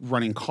also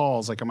running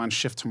calls. Like I'm on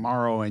shift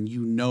tomorrow, and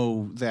you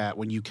know that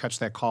when you catch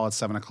that call at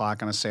 7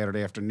 o'clock on a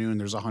Saturday afternoon,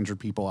 there's 100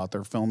 people out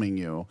there filming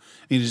you.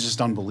 It is just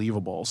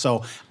unbelievable.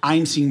 So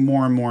I'm seeing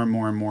more and more and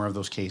more and more of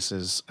those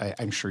cases.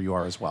 I'm sure you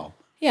are as well.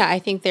 Yeah, I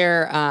think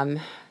there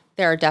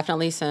are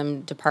definitely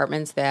some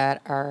departments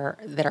that are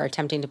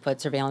attempting to put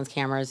surveillance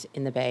cameras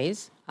in the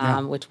bays,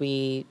 which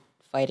we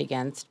fight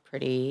against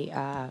pretty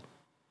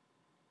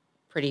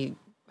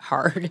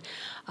hard,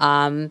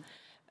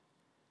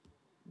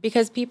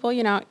 because people,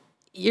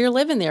 you're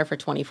living there for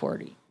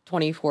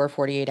 24,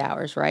 48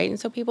 hours, right? And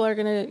so people are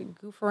going to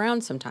goof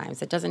around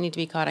sometimes. It doesn't need to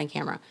be caught on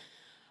camera.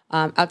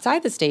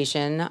 Outside the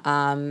station,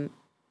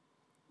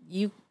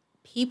 you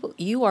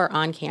are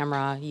on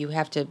camera. You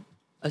have to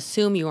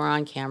assume you are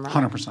on camera.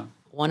 100%.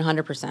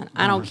 100%.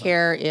 I don't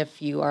care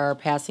if you are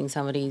passing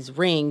somebody's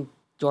Ring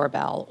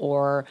doorbell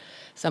or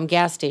some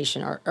gas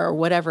station or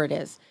whatever it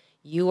is.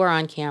 You are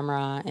on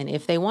camera, and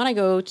if they want to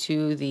go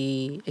to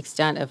the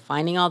extent of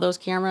finding all those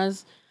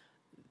cameras,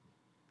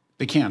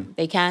 they can.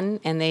 They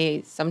can, and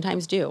they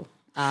sometimes do.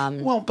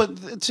 Well,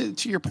 but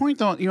to your point,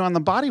 though, on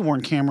the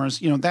body-worn cameras,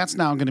 that's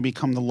now going to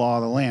become the law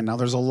of the land. Now,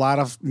 there's a lot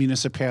of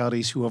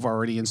municipalities who have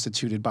already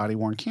instituted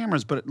body-worn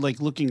cameras, but like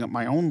looking at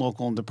my own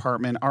local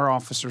department, our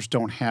officers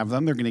don't have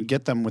them. They're going to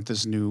get them with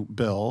this new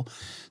bill.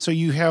 So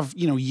you have,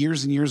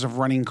 years and years of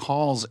running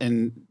calls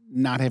and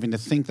not having to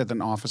think that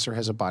an officer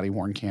has a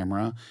body-worn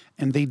camera,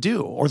 and they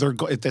do, or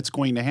that's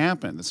going to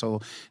happen.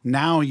 So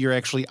now you're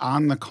actually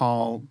on the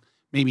call,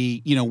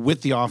 maybe,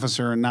 with the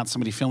officer and not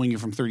somebody filming you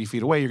from 30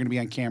 feet away. You're going to be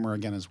on camera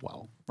again as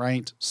well,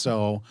 right?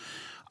 So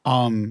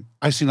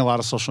I've seen a lot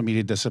of social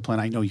media discipline.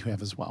 I know you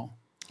have as well.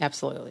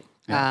 Absolutely.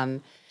 Yeah.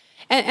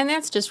 And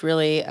that's just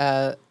really,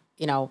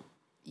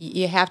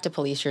 you have to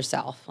police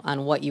yourself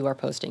on what you are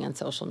posting on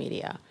social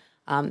media.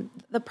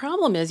 The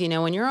problem is,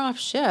 when you're off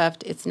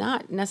shift, it's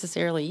not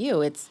necessarily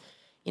you. It's,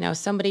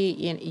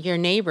 somebody, your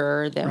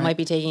neighbor that might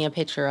be taking a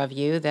picture of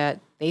you that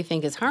they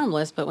think is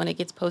harmless, but when it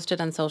gets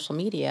posted on social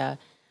media,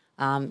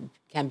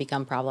 can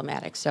become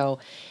problematic. So,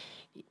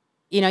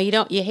 you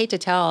hate to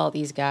tell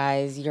these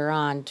guys you're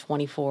on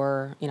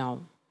 24,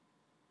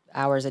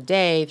 hours a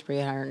day,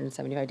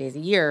 375 days a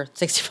year,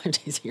 65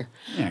 days a year.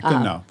 Yeah, good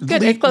enough.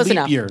 Good, close leap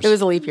enough. Years. It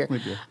was a leap year.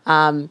 Leap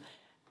year.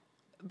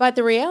 But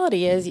the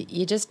reality is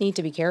you just need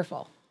to be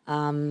careful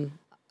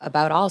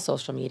about all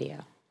social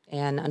media.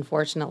 And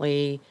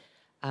unfortunately,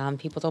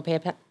 people don't pay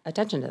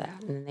attention to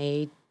that. And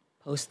they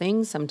post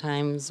things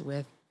sometimes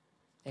with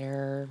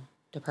their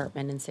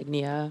department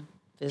insignia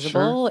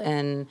visible. Sure.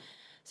 And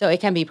so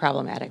it can be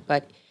problematic.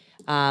 But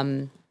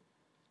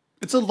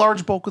it's a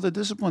large bulk of the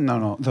discipline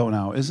though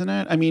now, isn't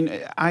it? I mean,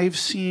 I've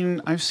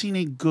seen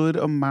a good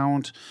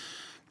amount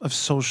of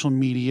social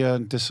media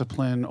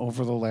discipline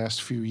over the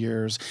last few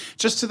years.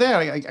 Just to that,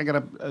 I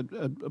got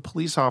a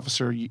police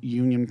officer,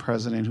 union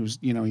president, who's,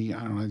 he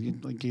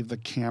gave the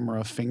camera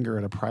a finger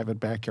at a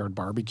private backyard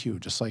barbecue,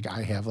 just like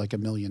I have like a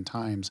million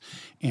times,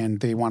 and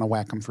they want to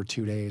whack him for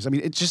 2 days. I mean,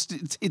 it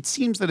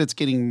seems that it's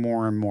getting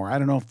more and more. I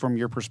don't know from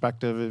your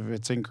perspective if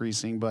it's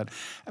increasing, but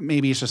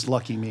maybe it's just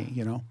lucky me,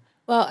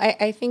 Well,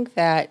 I think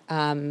that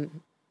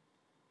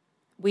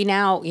we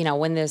now,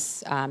 when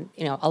this,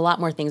 a lot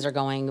more things are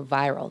going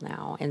viral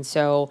now. And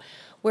so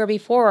where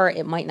before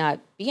it might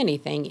not be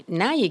anything,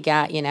 now you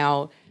got,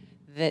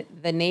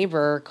 the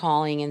neighbor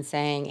calling and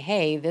saying,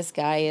 hey, this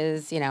guy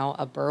is,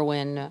 a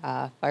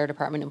Berwyn Fire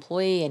Department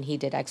employee and he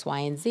did X, Y,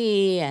 and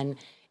Z. And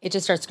it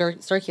just starts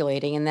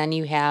circulating. And then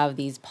you have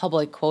these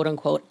public, quote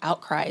unquote,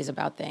 outcries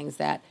about things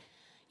that,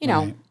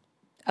 Right.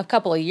 a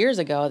couple of years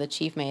ago, the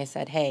chief may have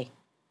said, hey,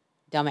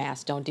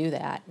 dumbass, don't do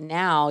that.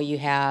 Now you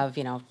have,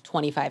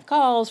 25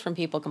 calls from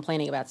people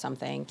complaining about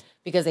something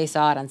because they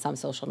saw it on some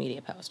social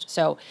media post.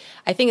 So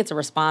I think it's a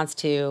response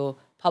to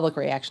public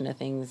reaction to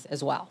things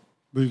as well.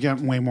 We've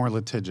gotten way more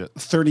litigious.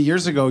 30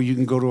 years ago, you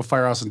can go to a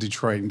firehouse in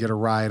Detroit and get a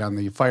ride on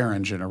the fire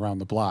engine around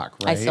the block,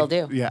 right? I still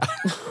do. Yeah.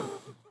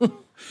 I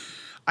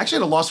actually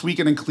had a lost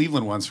weekend in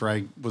Cleveland once where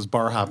I was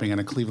bar hopping on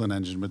a Cleveland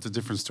engine, but it's a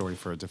different story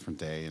for a different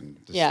day and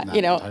just not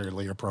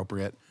entirely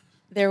appropriate.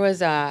 There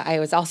was, I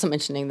was also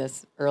mentioning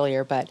this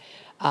earlier, but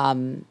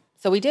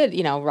so we did,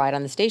 ride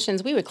on the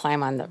stations. We would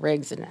climb on the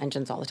rigs and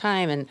engines all the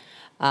time.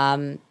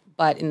 And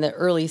but in the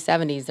early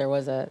 70s, there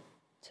was a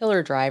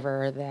tiller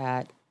driver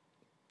that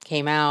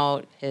came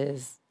out,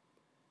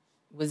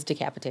 was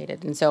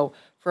decapitated. And so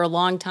for a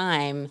long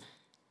time,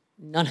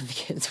 none of the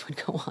kids would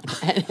go on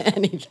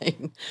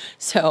anything.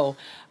 So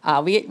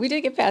we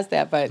did get past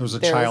that, but there was a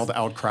child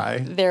outcry.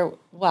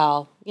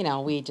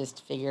 We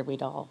just figured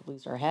we'd all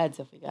lose our heads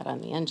if we got on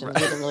the engine. Right.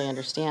 We didn't really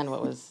understand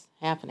what was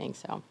happening.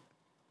 So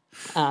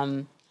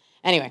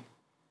anyway.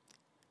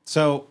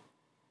 So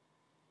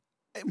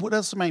What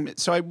else am I?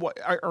 So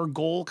our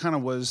goal kind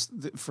of was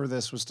for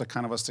this was to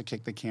kind of us to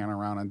kick the can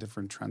around on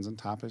different trends and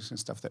topics and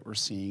stuff that we're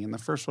seeing. And the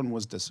first one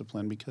was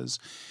discipline, because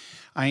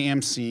I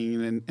am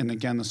seeing, and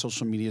again, the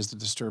social media is the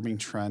disturbing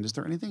trend. Is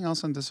there anything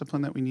else on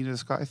discipline that we need to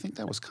discuss? I think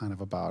that was kind of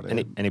about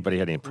it. Anybody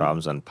had any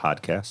problems on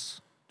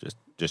podcasts?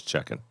 Just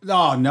checking.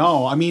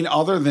 No. I mean,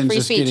 other than Free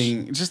just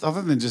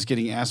speech.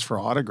 getting asked for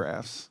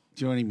autographs.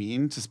 Do you know what I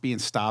mean? Just being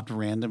stopped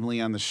randomly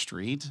on the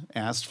street,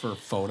 asked for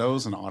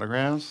photos and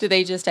autographs. Do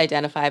they just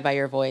identify by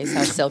your voice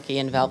how silky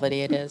and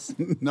velvety it is?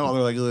 No,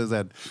 they're like, there's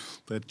that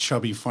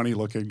chubby, funny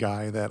looking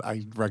guy that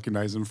I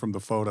recognize him from the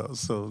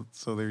photos. So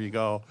there you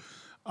go.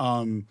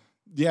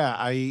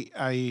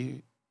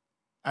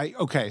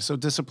 Okay. So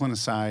discipline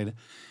aside,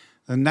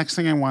 the next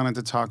thing I wanted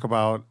to talk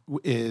about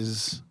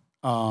is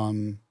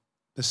the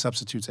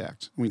Substitutes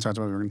Act. We talked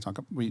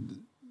about we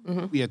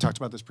had talked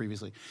about this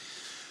previously.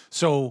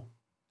 So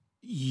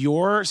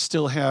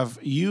still have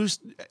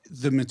used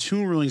the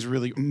Mattoon rulings.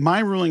 Really, my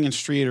ruling in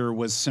Streeter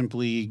was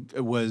simply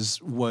was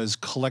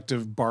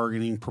collective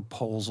bargaining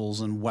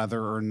proposals and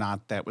whether or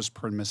not that was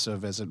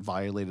permissive as it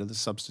violated the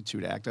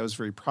Substitute Act. I was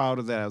very proud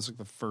of that. I was like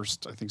the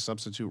first, I think,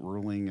 substitute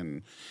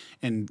ruling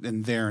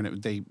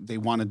they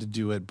wanted to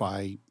do it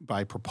by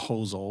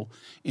proposal.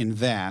 In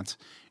that,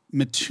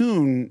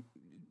 Mattoon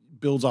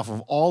builds off of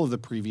all of the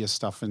previous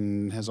stuff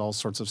and has all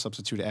sorts of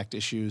Substitute Act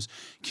issues.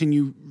 Can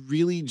you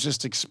really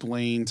just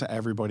explain to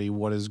everybody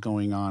what is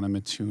going on in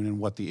Mattoon and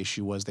what the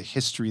issue was, the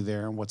history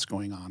there, and what's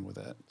going on with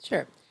it?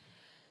 Sure.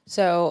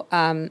 So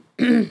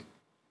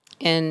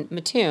in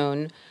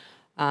Mattoon,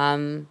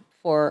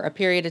 for a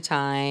period of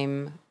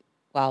time,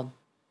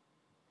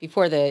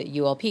 before the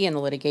ULP and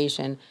the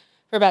litigation,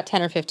 for about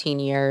 10 or 15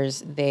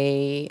 years,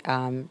 they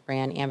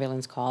ran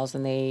ambulance calls,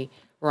 and they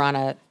were on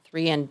a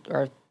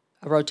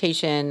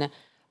rotation.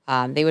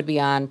 They would be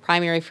on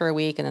primary for a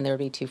week, and then there would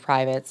be two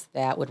privates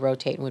that would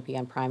rotate and would be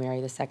on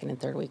primary the second and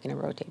third week and then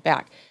rotate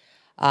back.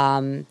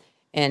 In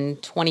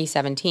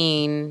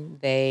 2017,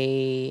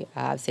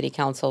 City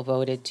Council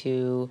voted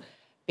to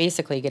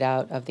basically get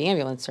out of the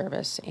ambulance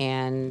service,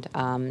 and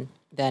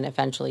then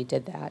eventually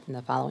did that in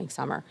the following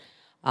summer.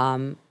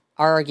 Our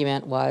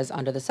argument was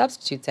under the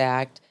Substitutes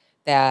Act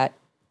that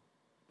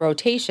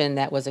rotation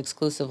that was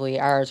exclusively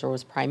ours or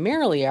was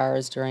primarily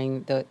ours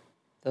during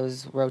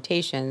those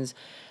rotations,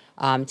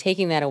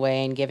 taking that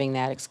away and giving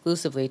that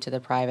exclusively to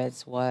the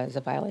privates was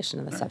a violation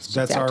of the Substitutes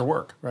Act. That's our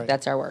work, right?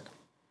 That's our work.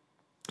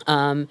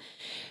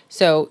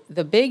 So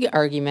the big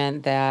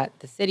argument that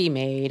the city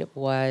made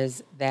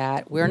was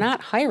that we're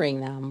not hiring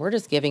them. We're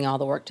just giving all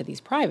the work to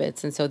these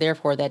privates. And so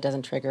therefore that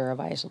doesn't trigger a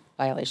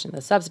violation of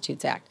the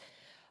Substitutes Act.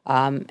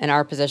 And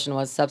our position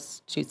was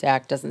Substitutes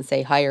Act doesn't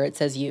say hire, it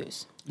says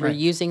use. You're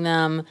using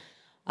them.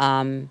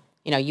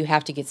 You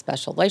have to get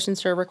special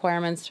licensure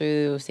requirements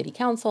through city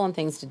council and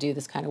things to do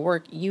this kind of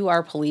work. You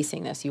are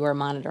policing this. You are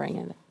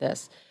monitoring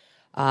this.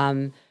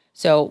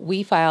 So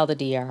we filed a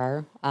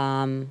DR.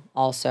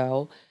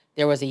 Also,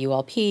 there was a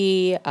ULP.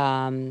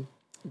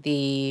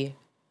 The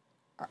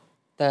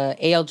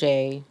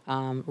ALJ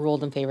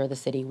ruled in favor of the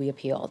city. We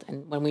appealed.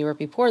 And when we were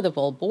before the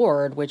full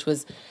board, which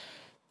was,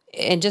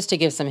 and just to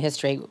give some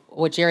history,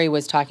 what Jerry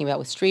was talking about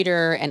with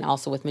Streeter and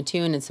also with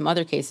Mattoon and some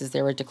other cases,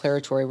 there were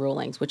declaratory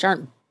rulings, which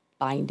aren't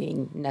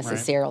binding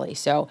necessarily. Right.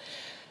 So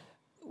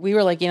we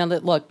were like,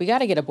 look, we got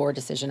to get a board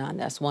decision on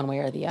this one way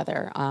or the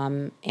other.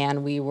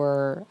 And we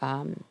were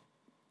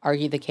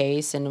argued the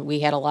case, and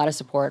we had a lot of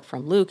support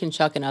from Luke and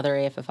Chuck and other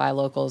AFFI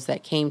locals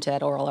that came to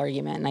that oral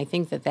argument. And I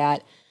think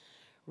that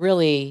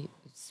really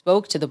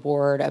spoke to the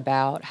board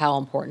about how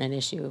important an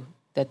issue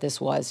that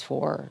this was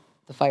for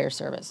the fire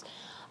service.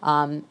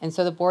 And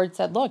so the board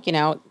said, look,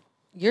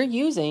 you're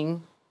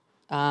using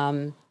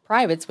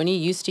privates when you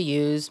used to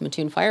use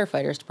Mattoon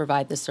firefighters to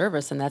provide this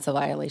service, and that's a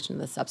violation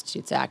of the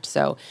Substitutes Act.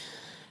 So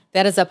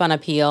that is up on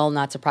appeal.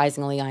 Not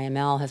surprisingly,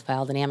 IML has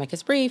filed an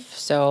amicus brief.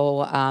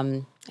 So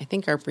I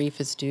think our brief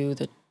is due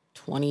the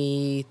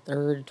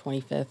 23rd,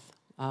 25th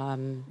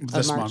of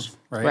this March. Month,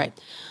 right?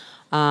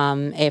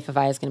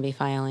 AFFI is going to be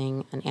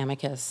filing an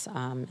amicus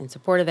in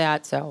support of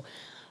that. So,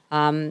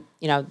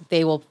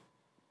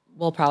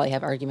 we'll probably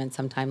have arguments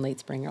sometime late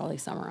spring, early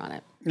summer on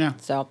it. Yeah.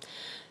 So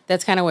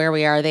that's kind of where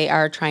we are. They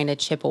are trying to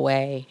chip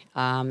away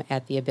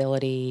at the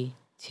ability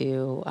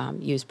to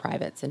use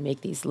privates and make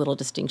these little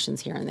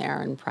distinctions here and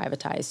there and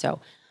privatize. So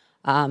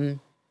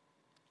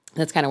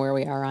that's kind of where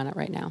we are on it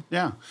right now.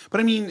 Yeah.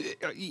 But I mean,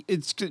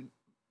 it's good.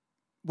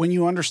 When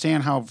you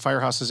understand how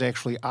firehouses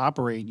actually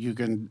operate,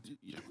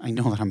 I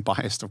know that I'm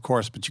biased, of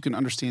course, but you can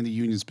understand the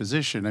union's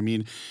position. I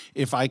mean,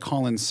 if I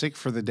call in sick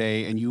for the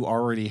day and you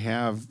already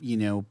have,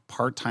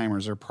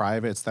 part-timers or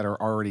privates that are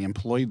already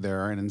employed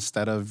there, and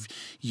instead of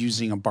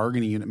using a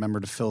bargaining unit member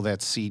to fill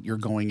that seat, you're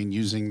going and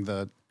using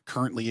the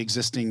currently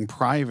existing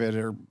private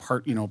or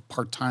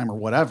part-time or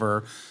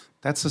whatever,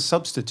 that's a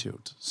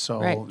substitute. So,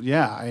 right.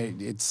 Yeah,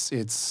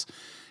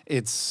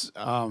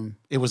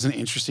 it was an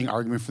interesting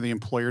argument for the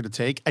employer to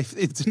take. I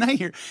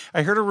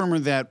heard a rumor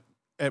that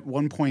at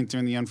one point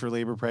during the unfair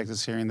labor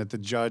practice hearing that the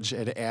judge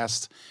had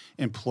asked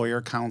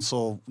employer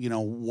counsel,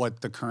 what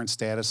the current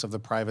status of the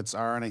privates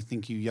are, and I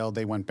think you yelled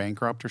they went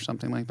bankrupt or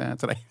something like that.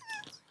 Did I?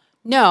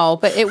 No,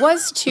 but it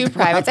was two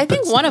privates. I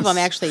think one of them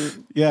actually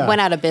Yeah.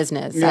 went out of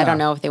business. Yeah. I don't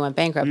know if they went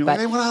bankrupt, They but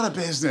went out of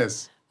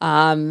business.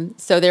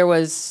 so there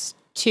was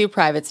two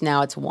privates.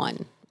 Now it's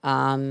one.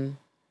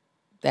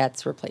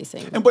 That's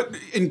replacing. But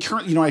in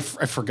current, I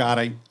forgot.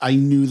 I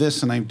knew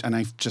this, and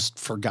I just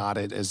forgot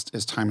it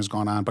as time has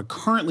gone on. But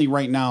currently,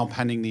 right now,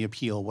 pending the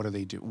appeal, what do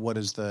they do? What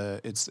is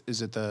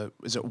is it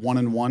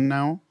 1-1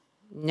 now?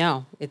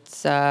 No,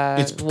 it's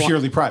It's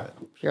purely private.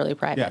 purely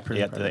private. Yeah,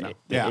 purely Yeah, private. the now.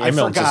 Yeah, I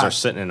ambulances forgot. are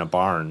sitting in a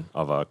barn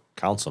of a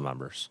council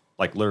members,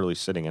 like literally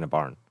sitting in a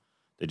barn.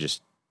 They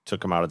just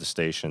took them out of the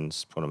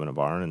stations, put them in a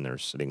barn, and they're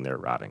sitting there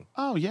rotting.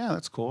 Oh yeah,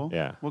 that's cool.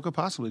 Yeah. What could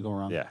possibly go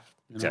wrong? Yeah,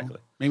 you know?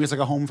 exactly. Maybe it's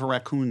like a home for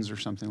raccoons or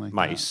something like that.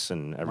 Mice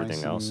and everything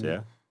Mice else. and- Yeah.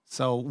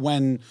 So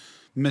when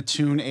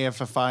Mattoon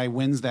AFFI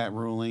wins that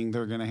ruling,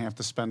 they're going to have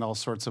to spend all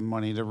sorts of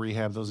money to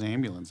rehab those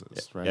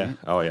ambulances, right? Yeah.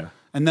 Oh yeah.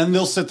 And then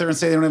they'll sit there and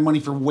say they don't have money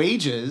for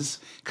wages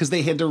because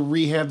they had to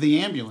rehab the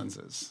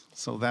ambulances.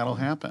 So that'll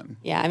happen.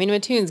 Yeah, I mean,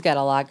 Mattoon's got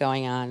a lot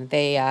going on.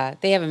 They have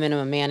a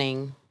minimum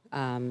manning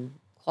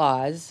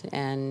clause,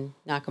 and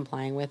not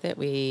complying with it.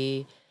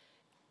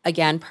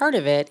 Again, part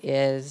of it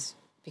is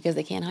because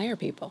they can't hire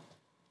people.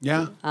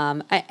 Yeah.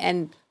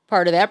 And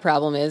part of that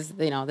problem is,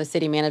 the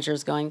city manager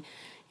is going,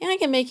 yeah, I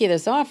can make you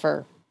this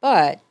offer,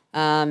 but,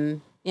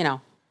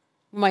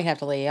 we might have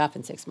to lay you off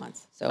in 6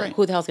 months. So Right.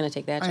 who the hell's going to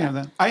take that I job? have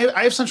that.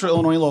 I have Central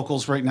Illinois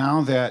locals right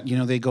now that,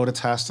 they go to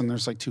test and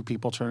there's like 2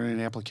 people turning in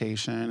an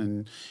application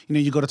and,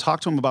 you go to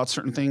talk to them about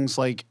certain things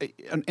like,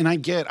 and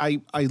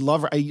I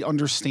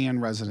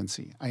understand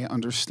residency. I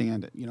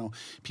understand it.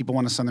 People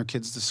want to send their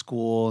kids to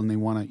school and they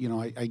want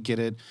to, I get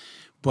it.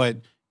 But,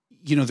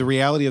 the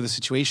reality of the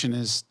situation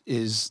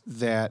is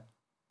that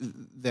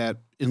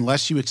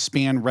unless you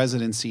expand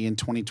residency in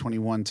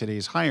 2021,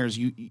 today's hires,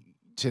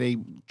 today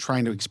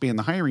trying to expand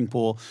the hiring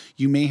pool,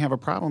 you may have a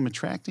problem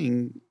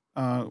attracting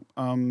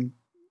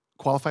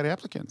qualified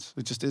applicants.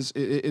 It just is.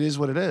 It is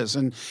what it is.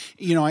 And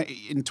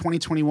in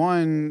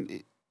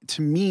 2021,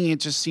 to me, it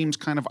just seems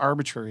kind of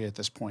arbitrary at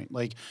this point.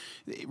 Like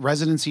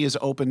residency is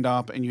opened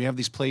up, and you have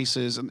these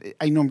places. And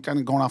I know I'm kind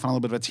of going off on a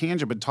little bit of a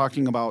tangent, but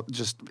talking about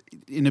just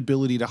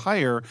inability to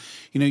hire.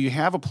 You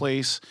have a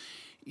place.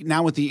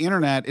 Now with the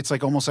internet, it's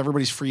like almost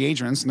everybody's free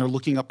agents, and they're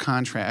looking up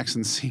contracts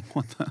and seeing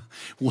what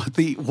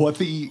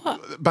the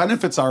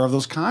benefits are of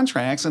those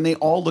contracts, and they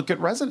all look at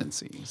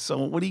residency. So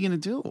what are you going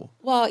to do?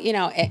 Well,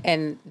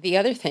 and the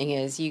other thing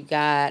is you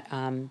got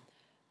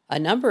a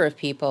number of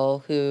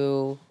people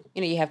who,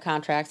 you have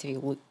contracts.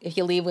 If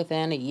you leave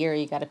within a year,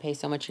 you got to pay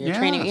so much of your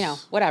training,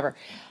 Yes. whatever.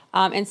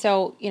 And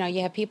so,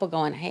 you have people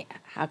going, hey,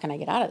 how can I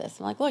get out of this?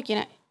 I'm like, look,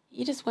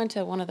 you just went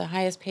to one of the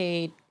highest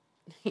paid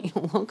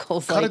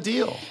locals. Cut a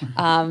deal.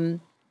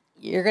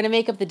 You're going to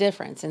make up the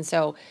difference. And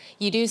so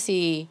you do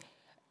see,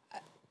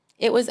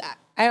 it was,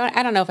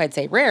 I don't know if I'd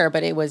say rare,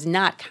 but it was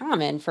not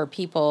common for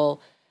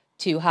people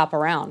to hop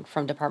around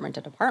from department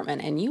to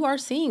department. And you are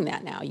seeing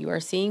that now. You are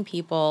seeing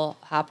people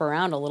hop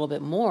around a little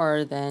bit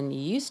more than you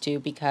used to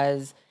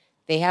because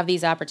they have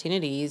these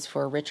opportunities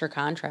for richer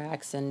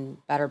contracts and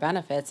better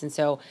benefits. And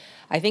so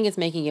I think it's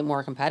making it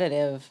more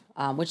competitive,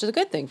 which is a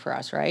good thing for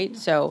us, right?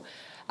 So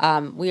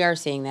we are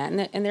seeing that.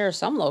 And there are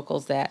some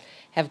locals that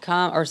have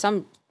come, or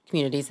some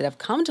communities that have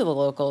come to the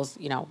locals,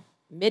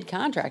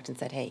 mid-contract and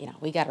said, hey,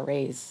 we got to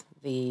raise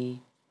the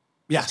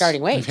Yes,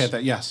 starting wage. We've had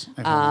that. Yes.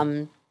 I've had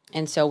that.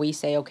 And so we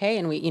say, okay,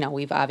 and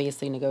we've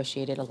obviously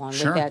negotiated along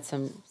Sure. with that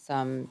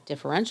some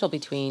differential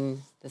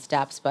between the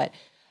steps. But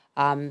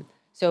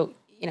so,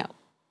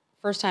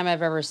 first time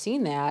I've ever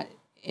seen that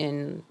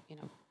in,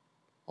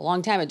 a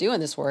long time of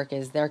doing this work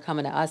is they're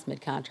coming to us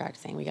mid-contract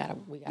saying we gotta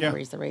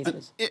raise the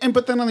raises.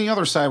 But then on the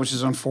other side, which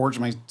is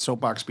unfortunate, my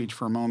soapbox speech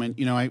for a moment,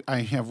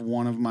 I have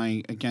one of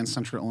my, again,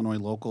 Central Illinois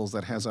locals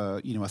that has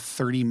a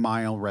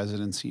 30-mile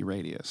residency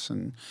radius.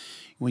 And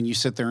when you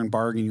sit there and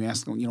bargain, you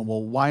ask them,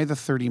 well, why the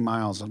 30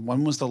 miles? And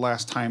when was the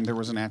last time there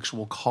was an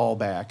actual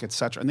callback, et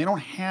cetera? And they don't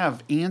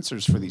have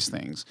answers for these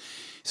things.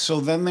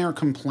 So then they're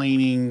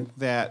complaining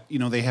that,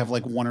 they have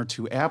like 1 or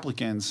 2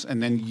 applicants,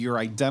 and then you're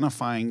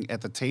identifying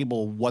at the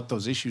table what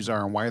those issues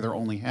are and why they're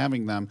only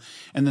having them.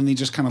 And then they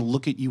just kind of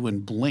look at you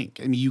and blink.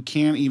 I mean, you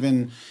can't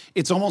even,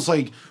 it's almost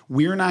like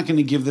we're not going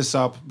to give this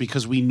up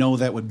because we know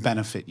that would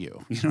benefit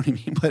you. You know what I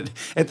mean? But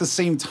at the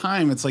same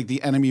time, it's like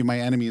the enemy of my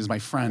enemy is my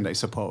friend, I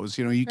suppose.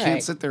 You can't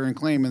Right. sit there and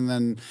claim and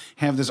then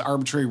have this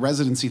arbitrary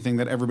residency thing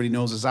that everybody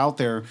knows is out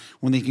there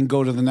when they can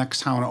go to the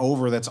next town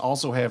over that's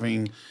also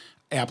having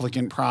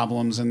applicant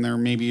problems, and there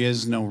maybe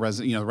is no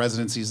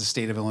residency is the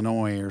state of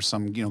Illinois or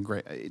some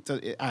great.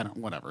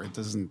 Whatever. It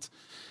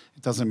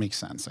doesn't make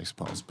sense, I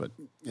suppose, but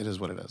it is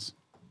what it is.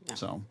 Yeah.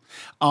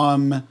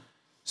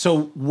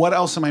 So what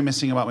else am I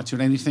missing about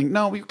Mattoon? Anything?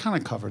 No, we kind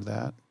of covered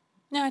that.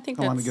 No, I think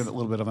I that's... want to give it a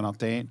little bit of an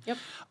update. Yep.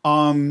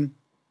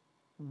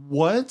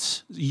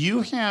 What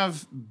you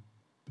have?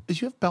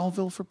 Did you have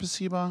Belleville for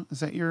Pasiba?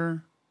 Is that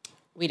your?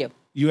 We do.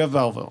 You have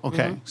Belleville.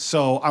 Okay.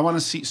 So I want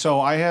to see. So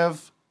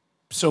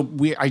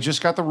I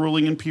just got the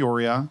ruling in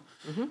Peoria,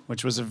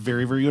 which was a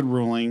very, very good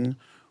ruling.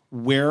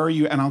 Where are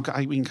you? And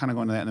we can kind of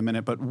go into that in a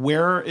minute, but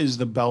where is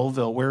the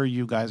Belleville? Where are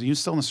you guys? Are you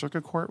still in the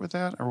circuit court with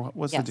that, or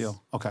what's the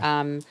deal?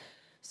 Okay.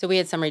 So we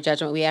had summary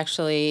judgment. We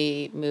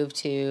actually moved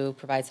to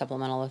provide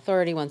supplemental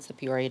authority once the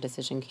Peoria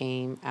decision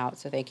came out.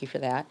 So thank you for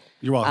that.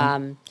 You're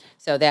welcome.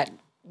 So that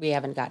we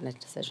haven't gotten a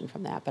decision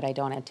from that, but I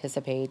don't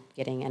anticipate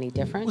getting any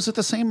different. Was it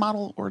the same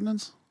model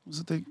ordinance?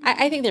 Was it the?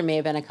 I think there may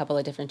have been a couple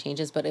of different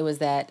changes, but it was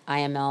that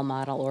IML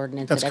model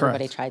ordinance That's that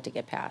everybody correct. tried to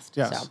get passed.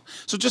 Yes.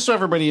 So just so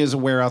everybody is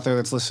aware out there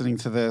that's listening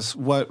to this,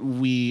 what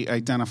we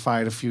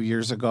identified a few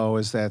years ago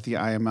is that the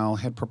IML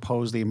had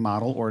proposed a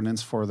model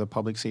ordinance for the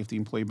Public Safety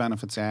Employee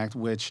Benefits Act,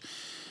 which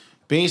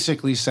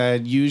basically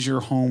said use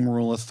your home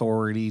rule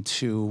authority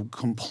to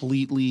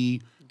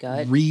completely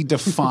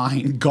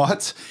redefine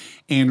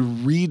and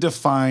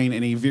redefine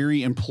in a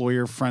very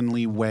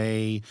employer-friendly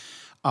way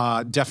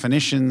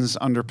definitions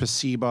under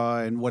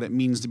PSEBA and what it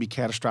means to be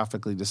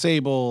catastrophically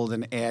disabled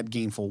and add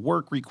gainful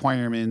work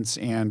requirements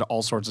and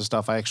all sorts of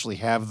stuff. I actually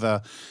have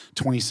the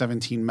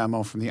 2017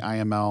 memo from the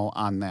IML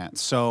on that.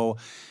 So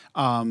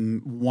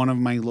one of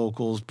my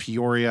locals,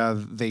 Peoria,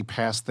 they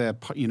passed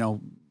that,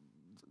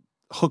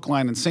 hook,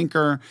 line, and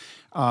sinker.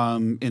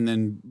 And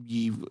then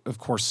he, of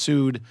course,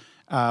 sued.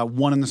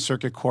 Won in the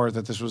circuit court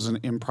that this was an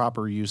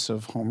improper use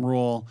of home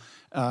rule.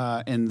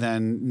 And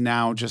then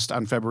now just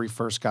on February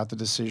 1st got the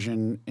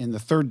decision in the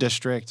 3rd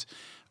district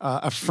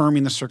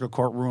affirming the circuit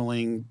court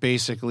ruling,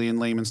 basically in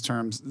layman's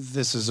terms,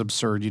 this is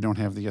absurd. You don't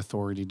have the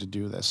authority to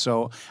do this.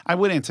 So I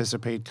would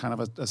anticipate kind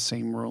of a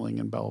same ruling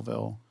in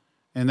Belleville.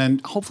 And then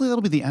hopefully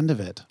that'll be the end of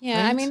it.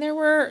 Yeah, right? I mean, there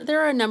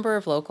are a number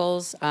of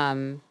locals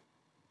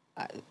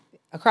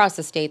across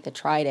the state that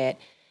tried it.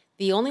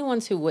 The only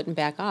ones who wouldn't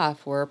back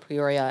off were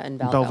Peoria and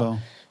Belleville.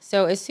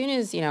 So as soon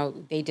as,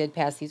 they did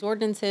pass these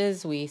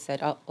ordinances, we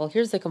said, oh, well,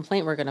 here's the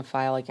complaint we're going to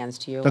file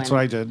against you. That's what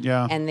I did,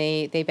 yeah. And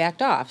they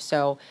backed off.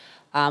 So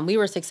we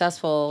were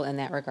successful in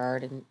that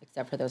regard,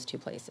 except for those 2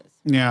 places.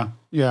 Yeah.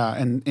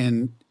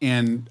 And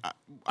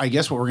I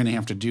guess what we're going to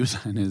have to do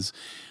then is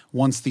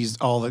once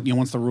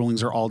once the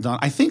rulings are all done,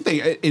 I think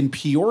in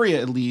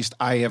Peoria at least,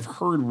 I have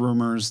heard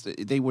rumors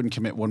that they wouldn't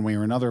commit one way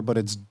or another, but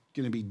it's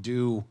going to be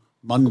due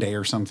Monday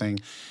or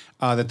something,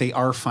 that they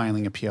are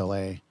filing a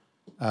PLA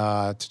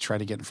to try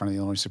to get in front of the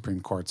Illinois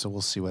Supreme Court. So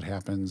we'll see what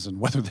happens and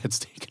whether that's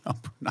taken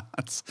up or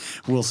not.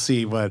 We'll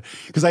see. But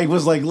because I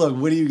was like, look,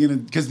 what are you going to?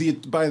 Because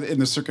in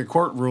the circuit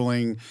court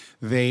ruling,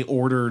 they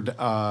ordered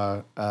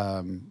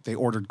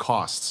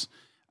costs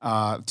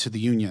to the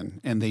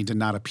union, and they did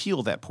not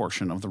appeal that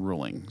portion of the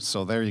ruling.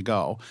 So there you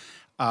go.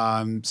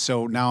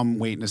 So now I'm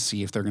waiting to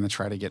see if they're going to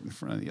try to get in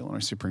front of the Illinois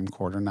Supreme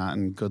Court or not,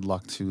 and good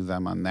luck to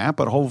them on that.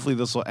 But hopefully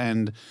this will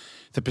end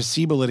the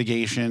PSEBA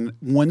litigation.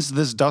 Once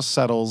this dust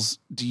settles,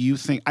 do you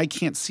think, I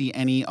can't see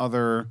any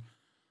other,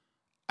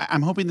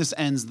 I'm hoping this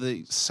ends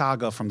the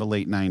saga from the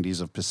late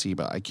 90s of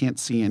PSEBA. I can't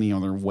see any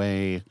other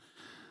way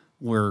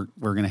we're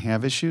going to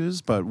have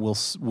issues, but we'll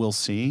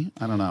see.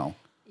 I don't know.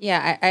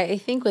 Yeah, I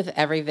think with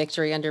every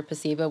victory under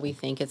PSEBA, we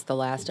think it's the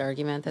last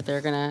argument that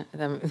they're going to,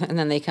 and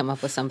then they come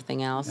up with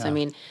something else. Yeah. I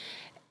mean,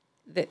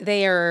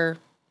 they are,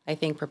 I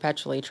think,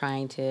 perpetually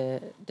trying to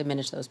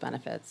diminish those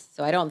benefits.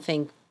 So I don't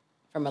think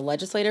from a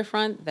legislative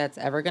front that's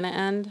ever going to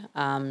end.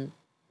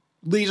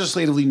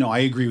 Legislatively, no, I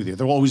agree with you.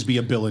 There will always be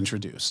a bill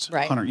introduced.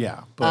 Right.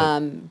 Yeah.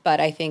 But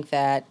I think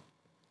that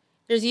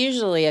there's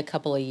usually a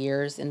couple of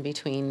years in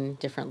between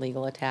different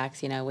legal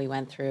attacks. We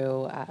went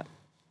through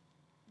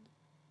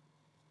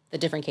the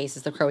different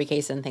cases, the Crowley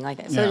case and thing like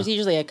that. So there's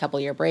usually a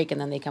couple-year break,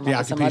 and then they come up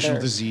with some other...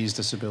 occupational disease,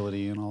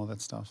 disability, and all of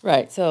that stuff.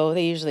 Right. So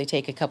they usually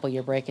take a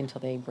couple-year break until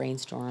they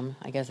brainstorm,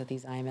 I guess, at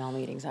these IML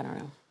meetings. I don't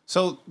know.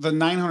 So the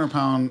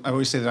 900-pound, I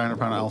always say the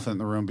 900-pound elephant in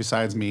the room,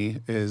 besides me,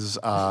 is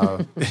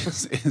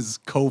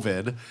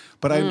COVID.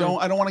 But I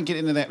don't want to get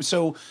into that.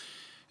 So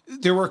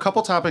there were a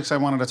couple topics I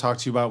wanted to talk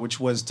to you about, which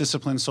was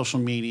discipline, social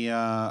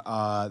media,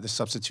 the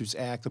Substitutes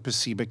Act, the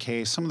PSEBA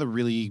case, some of the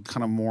really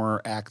kind of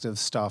more active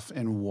stuff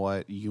and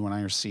what you and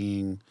I are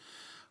seeing.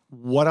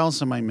 What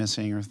else am I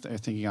missing or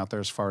thinking out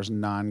there as far as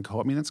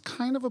non-COVID? I mean, it's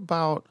kind of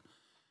about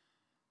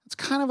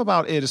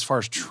it as far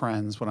as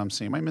trends, what I'm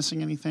seeing. Am I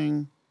missing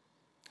anything?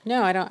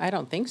 No, I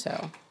don't think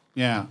so.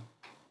 Yeah.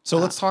 So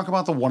let's talk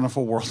about the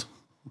wonderful world.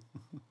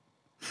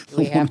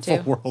 We have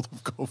to. World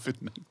of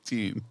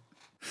COVID-19.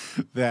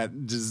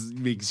 That just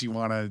makes you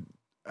want to,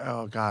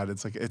 oh God,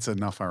 it's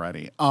enough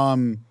already.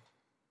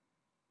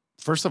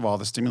 First of all,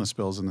 the stimulus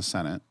bill is in the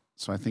Senate.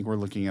 So I think we're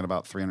looking at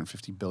about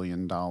 $350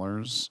 billion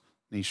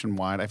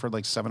nationwide. I've heard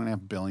like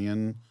 $7.5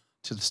 billion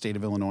to the state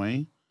of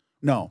Illinois.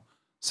 No,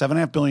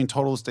 $7.5 billion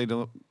total state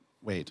of,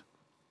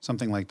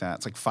 something like that.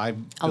 It's like $5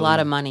 billion. A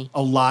lot of money.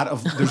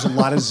 There's a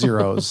lot of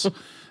zeros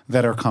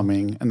that are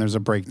coming, and there's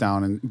a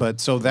breakdown. But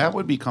so that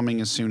would be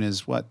coming as soon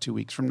as 2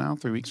 weeks from now,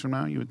 3 weeks from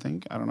now, you would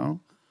think? I don't know.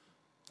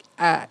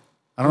 I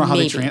don't know how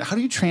maybe. how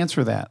do you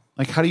transfer that?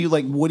 Like, how do you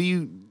what do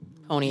you?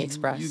 Pony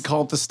Express. You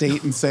call up the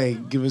state and say,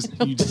 "Give us."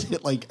 You just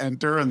hit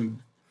enter and.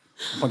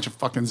 a bunch of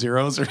fucking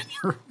zeros or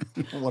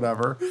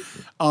whatever.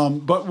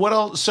 But what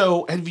else?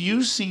 So have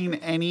you seen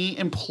any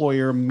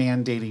employer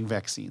mandating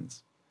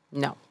vaccines?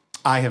 No.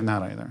 I have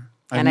not either.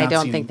 And I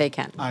don't think they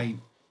can. I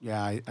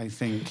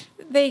think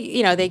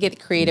they get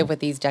creative with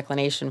these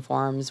declination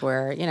forms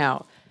where,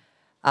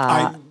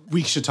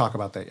 we should talk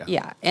about that.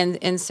 yeah.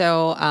 And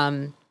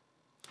so,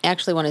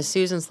 actually one of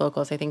Susan's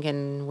locals, I think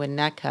in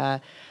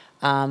Winnetka,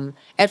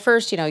 at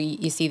first,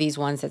 you see these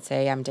ones that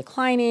say, I'm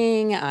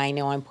declining. I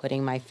know I'm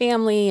putting my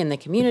family and the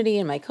community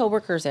and my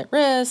coworkers at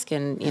risk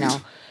and,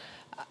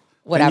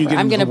 whatever.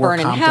 I'm going to burn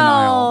in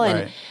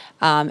hell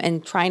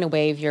and trying to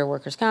waive your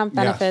workers' comp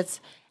benefits.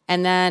 Yes.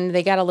 And then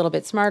they got a little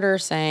bit smarter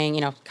saying,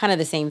 kind of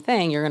the same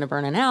thing. You're going to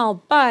burn in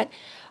hell. But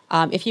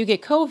if you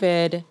get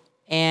COVID,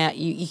 and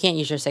you can't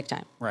use your sick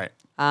time. Right.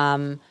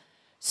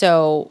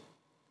 So,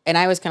 and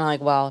I was kind of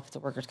like, well, if it's a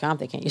workers'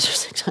 comp, they can't use their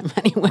sick time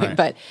anyway. Right.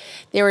 But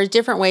there were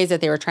different ways that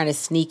they were trying to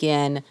sneak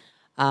in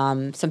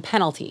some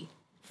penalty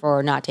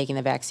for not taking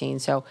the vaccine.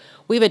 So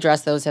we've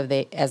addressed those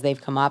as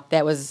they've come up.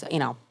 That was,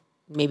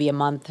 maybe a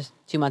month,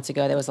 2 months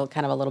ago. That was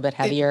kind of a little bit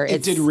heavier.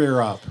 It did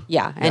rear up.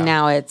 Yeah. And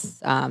now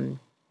it's,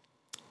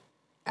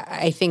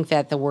 I think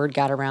that the word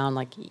got around,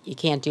 like, you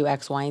can't do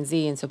X, Y, and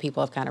Z, and so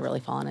people have kind of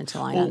really fallen into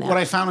line on that. What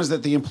I found is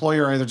that the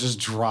employer either just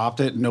dropped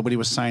it, nobody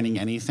was signing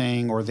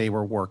anything, or they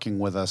were working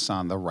with us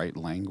on the right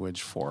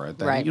language for it.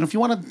 That, right. If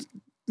you want to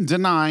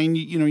deny, if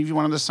you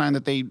wanted to sign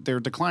that they're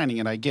declining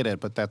it, I get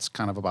it, but that's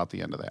kind of about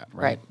the end of that,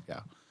 right?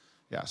 Yeah.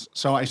 Yes.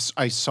 So I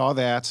saw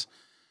that.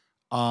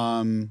 So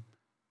I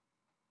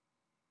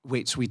want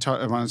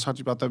to talk to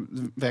you about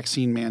the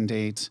vaccine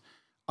mandate.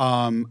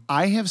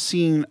 I have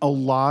seen a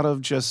lot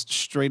of just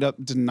straight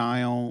up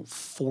denial,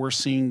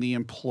 forcing the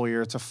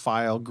employer to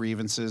file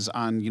grievances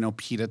on,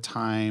 PETA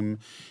time,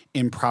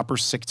 improper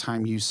sick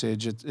time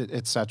usage,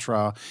 et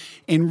cetera.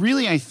 And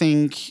really, I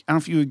don't know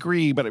if you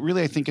agree, but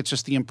really, I think it's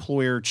just the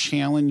employer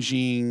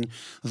challenging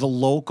the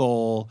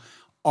local.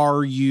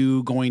 Are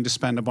you going to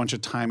spend a bunch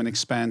of time and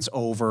expense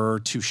over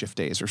 2 shift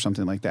days or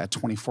something like that,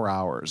 24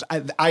 hours?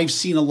 I've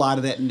seen a lot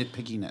of that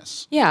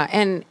nitpickiness. Yeah,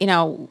 and,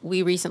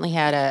 we recently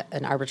had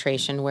an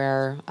arbitration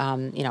where,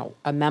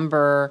 a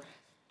member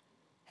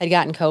had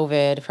gotten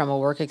COVID from a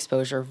work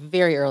exposure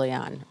very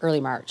early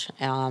March,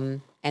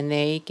 and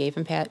they gave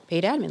him paid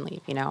admin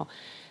leave,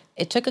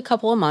 It took a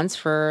couple of months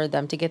for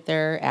them to get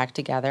their act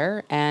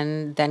together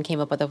and then came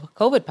up with a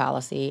COVID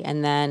policy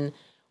and then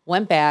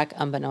went back,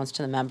 unbeknownst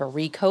to the member,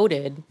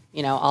 recoded,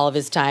 all of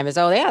his time as,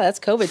 that's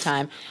COVID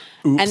time.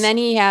 Oops. And then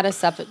he had a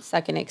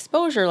second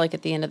exposure, like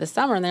at the end of the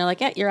summer, and they're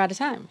like, yeah, you're out of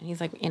time. And he's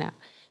like,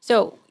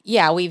 So,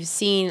 yeah, we've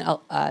seen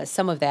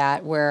some of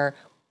that where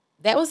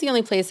that was the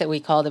only place that we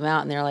called him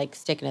out, and they're like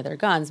sticking to their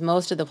guns.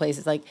 Most of the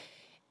places like,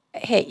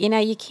 hey,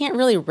 you can't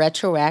really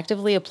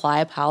retroactively apply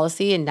a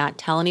policy and not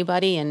tell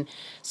anybody. And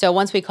so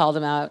once we called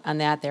them out on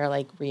that, they're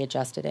like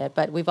readjusted it.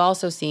 But we've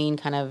also seen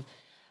kind of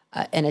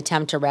an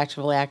attempt to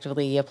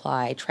retroactively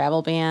apply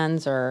travel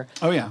bans or,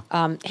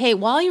 hey,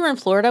 while you're in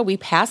Florida, we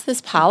passed this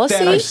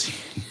policy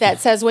that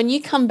says when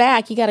you come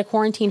back, you got to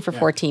quarantine for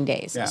 14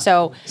 days. Yeah.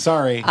 So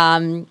sorry,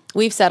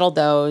 we've settled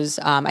those.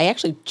 I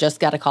actually just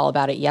got a call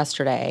about it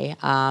yesterday.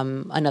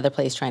 Another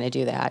place trying to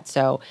do that.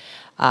 So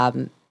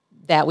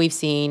that we've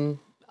seen,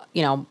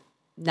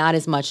 not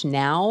as much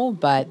now,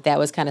 but that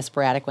was kind of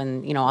sporadic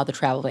when all the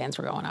travel bans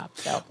were going up.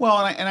 So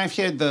and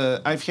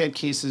I've had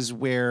cases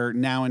where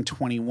now in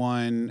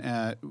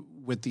 21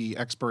 with the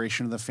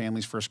expiration of the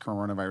Families First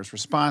Coronavirus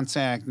Response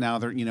Act, now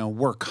they're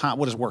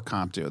what does work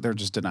comp do? They're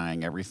just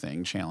denying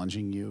everything,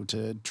 challenging you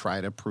to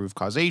try to prove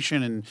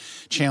causation and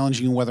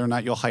challenging whether or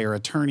not you'll hire an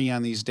attorney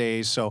on these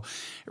days. So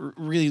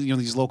really,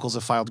 these locals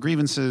have filed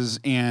grievances,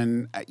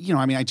 and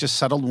I just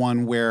settled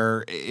one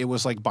where it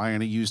was like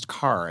buying a used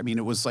car. I mean,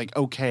 it was like,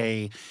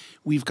 okay,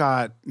 we've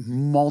got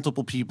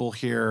multiple people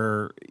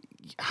here.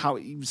 How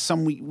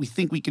some we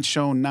think we can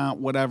show, not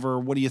whatever.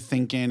 What are you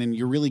thinking? And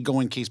you're really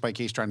going case by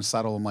case trying to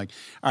settle. I'm like,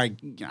 all right,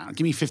 give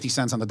me 50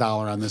 cents on the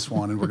dollar on this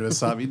one, and we're gonna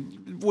sub.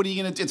 What are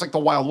you gonna? It's like the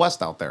Wild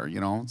West out there,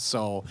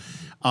 So,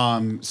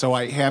 so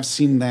I have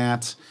seen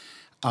that.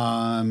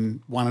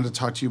 Wanted to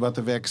talk to you about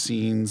the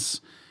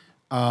vaccines.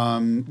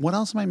 What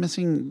else am I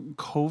missing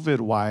COVID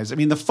wise? I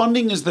mean, the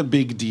funding is the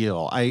big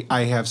deal.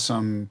 I have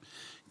some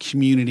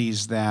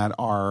communities that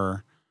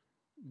are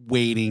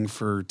waiting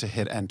to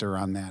hit enter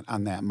on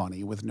that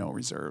money with no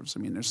reserves. I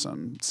mean, there's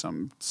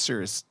some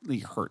seriously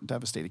hurt,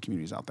 devastated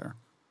communities out there.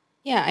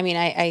 Yeah, I mean,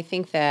 I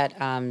think that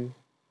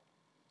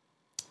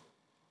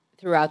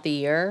throughout the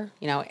year,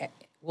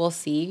 we'll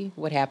see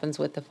what happens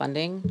with the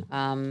funding.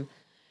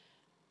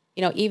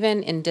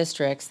 Even in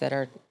districts that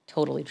are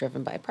totally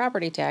driven by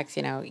property tax,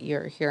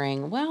 you're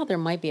hearing, well, there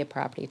might be a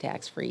property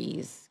tax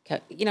freeze.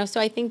 So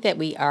I think that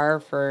we are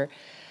for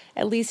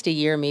at least a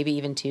year, maybe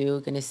even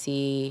 2, going to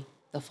see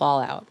the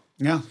fallout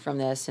from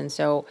this. And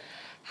so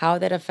how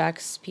that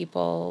affects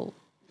people,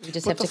 We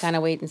just But have to kind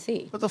of wait and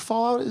see. But the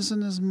fallout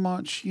isn't as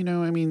much, I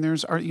mean,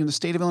 the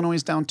state of Illinois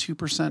is down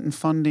 2% in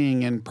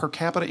funding, and per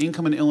capita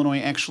income in Illinois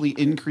actually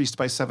increased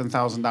by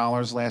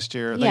 $7,000 last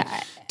year. Like,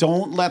 Yeah.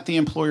 don't let the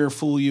employer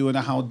fool you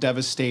into how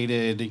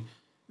devastated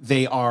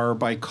they are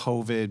by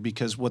COVID,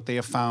 because what they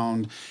have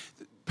found,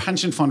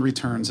 pension fund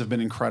returns have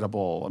been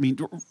incredible. I mean,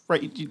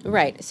 right?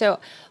 Right. So,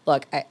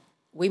 look,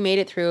 we made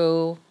it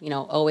through,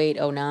 08,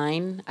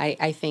 09.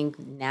 I think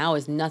now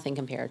is nothing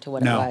compared to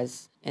what No. it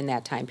was in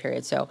that time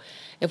period. So,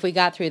 if we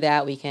got through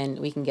that, we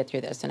can get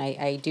through this. And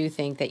I do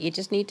think that you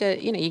just need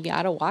to, you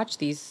got to watch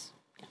these.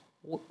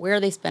 Where are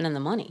they spending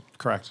the money?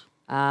 Correct.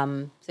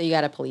 So you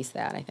got to police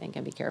that, I think,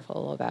 and be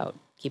careful about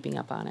keeping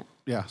up on it.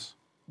 Yes.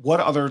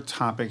 What other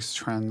topics,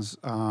 trends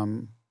are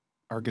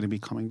going to be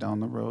coming down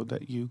the road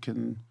that you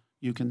can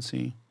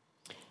see?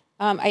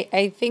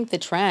 I think the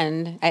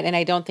trend, and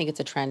I don't think it's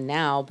a trend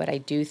now, but I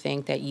do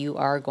think that you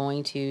are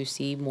going to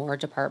see more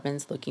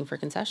departments looking for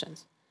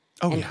concessions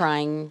and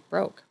crying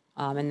broke.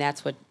 And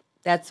that's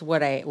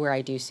where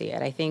I do see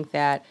it. I think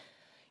that,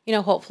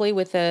 hopefully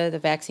with the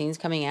vaccines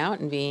coming out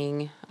and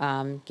being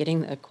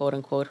getting the quote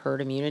unquote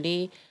herd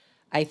immunity,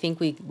 I think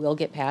we will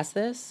get past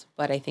this.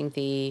 But I think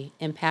the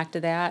impact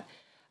of that,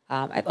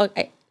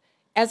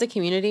 as a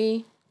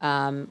community,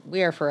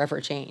 we are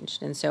forever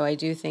changed. And so I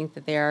do think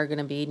that there are going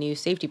to be new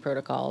safety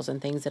protocols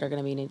and things that are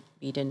going to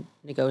be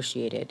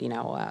negotiated.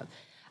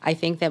 I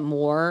think that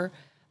more,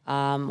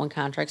 when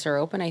contracts are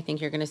open, I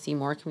think you're going to see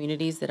more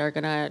communities that are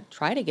going to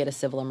try to get a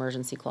civil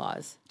emergency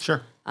clause.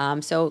 Sure.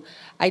 So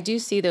I do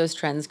see those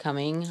trends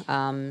coming,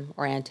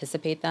 or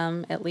anticipate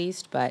them at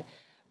least. But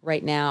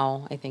right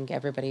now, I think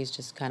everybody's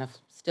just kind of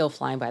still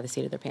flying by the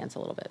seat of their pants a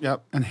little bit.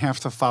 Yep, and have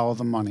to follow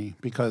the money,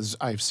 because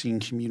I've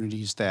seen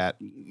communities that,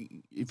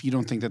 if you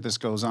don't think that this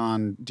goes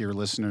on, dear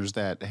listeners,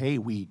 that, hey,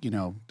 we,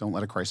 don't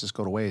let a crisis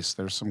go to waste.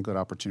 There's some good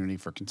opportunity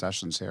for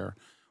concessions here,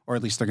 or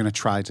at least they're going to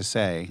try to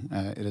say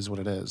it is what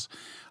it is.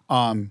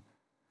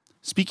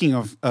 Speaking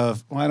of, well,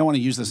 I don't want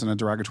to use this in a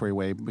derogatory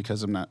way,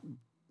 because let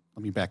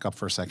me back up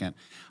for a second.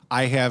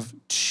 I have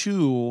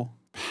 2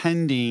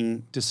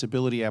 pending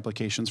disability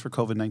applications for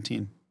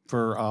COVID-19.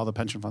 For all the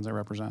pension funds I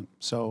represent.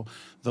 So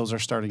those are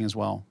starting as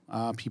well.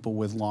 People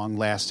with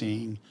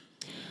long-lasting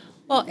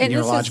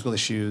neurological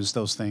issues,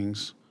 those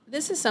things.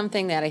 This is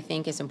something that I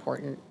think is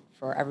important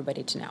for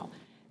everybody to know.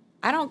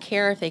 I don't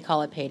care if they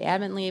call it paid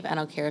admin leave. I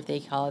don't care if they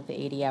call it the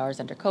 80 hours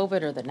under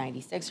COVID or the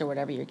 96 or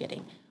whatever you're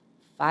getting.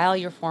 File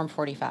your Form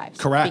 45.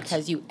 Correct.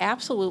 Because you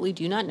absolutely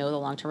do not know the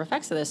long-term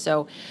effects of this.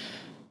 So,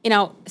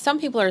 some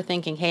people are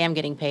thinking, hey, I'm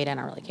getting paid, I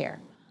don't really care.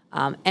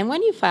 And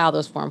when you file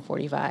those Form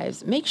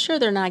 45s, make sure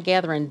they're not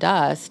gathering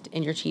dust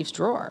in your chief's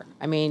drawer.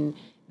 I mean,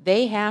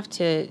 they have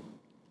to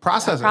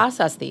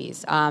process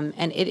these.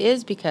 And it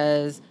is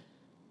because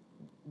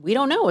we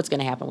don't know what's going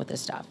to happen with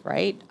this stuff,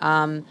 right?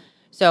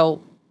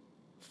 So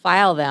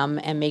file them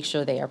and make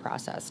sure they are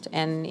processed.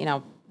 And,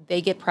 they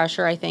get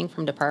pressure, I think,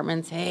 from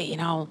departments. Hey,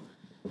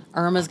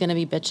 Irma's going to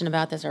be bitching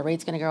about this. Our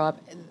rate's going to go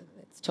up.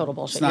 It's total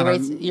bullshit.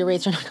 Your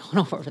rates are not going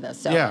over this.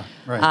 So, yeah,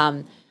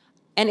 right.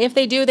 And if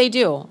they do, they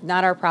do.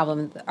 Not our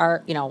problem.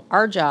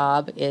 Our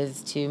job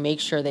is to make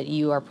sure that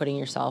you are putting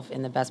yourself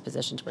in the best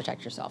position to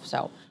protect yourself.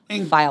 So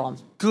file them.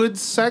 Good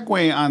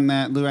segue on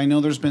that, Lou. I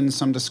know there's been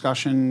some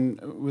discussion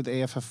with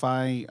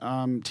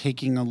AFFI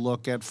taking a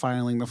look at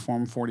filing the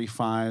Form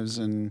 45s,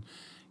 and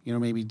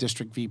maybe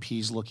district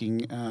VPs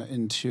looking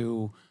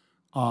into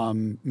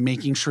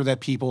making sure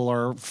that people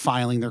are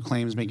filing their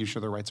claims, making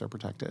sure their rights are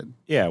protected.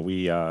 Yeah,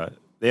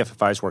 the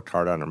AFFI's worked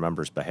hard on our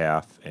members'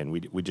 behalf, and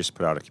we just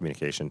put out a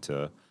communication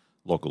to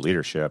local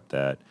leadership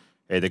that,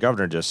 hey, the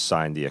governor just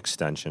signed the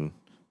extension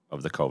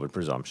of the COVID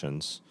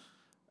presumptions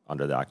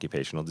under the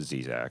Occupational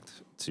Disease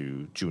Act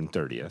to June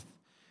 30th.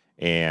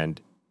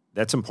 And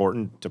that's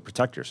important to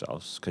protect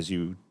yourselves, because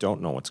you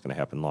don't know what's going to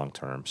happen long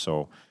term.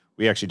 So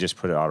we actually just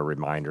put out a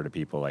reminder to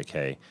people like,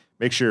 hey,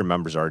 make sure your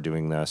members are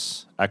doing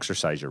this,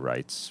 exercise your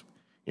rights.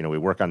 We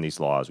work on these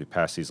laws, we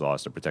pass these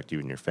laws to protect you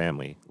and your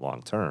family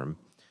long term.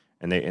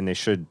 And they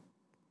should,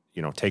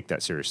 take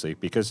that seriously,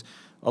 because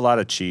a lot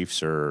of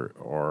chiefs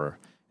or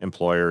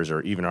employers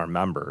or even our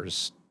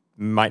members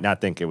might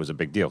not think it was a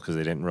big deal because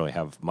they didn't really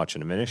have much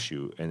of an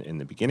issue in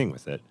the beginning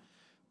with it.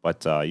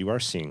 But you are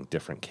seeing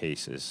different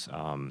cases.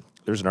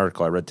 There's an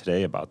article I read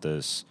today about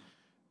this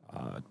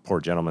poor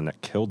gentleman that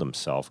killed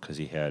himself because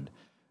he had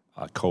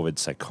COVID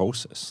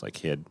psychosis. Like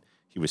he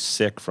was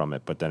sick from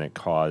it, but then it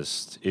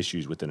caused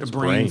issues within his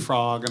brain.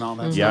 Fog and all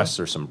that. Yes,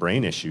 there's some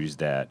brain issues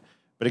that.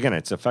 But again,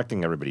 it's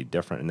affecting everybody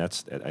different, and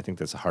I think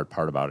that's the hard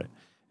part about it.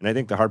 And I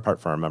think the hard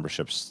part for our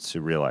memberships to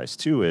realize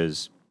too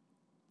is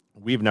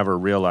we've never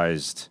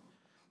realized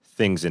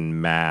things in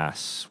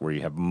mass where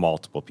you have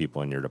multiple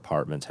people in your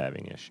departments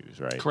having issues,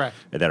 right? Correct.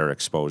 That are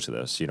exposed to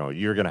this.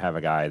 You're going to have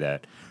a guy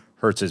that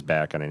hurts his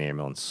back on an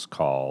ambulance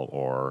call,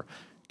 or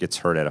gets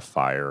hurt at a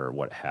fire, or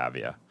what have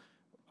you,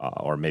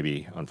 or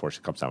maybe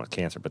unfortunately comes down with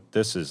cancer. But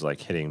this is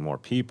like hitting more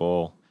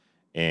people.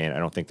 And I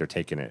don't think they're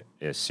taking it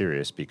as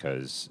serious,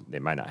 because they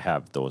might not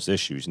have those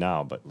issues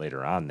now, but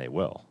later on they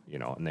will,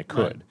 and they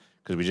could.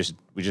 because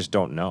we just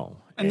don't know.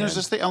 And there's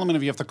just the element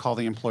of you have to call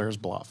the employer's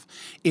bluff.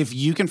 If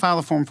you can file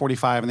a Form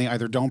 45 and they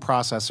either don't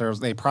process it or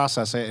they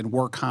process it and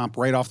work comp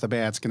right off the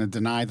bat is going to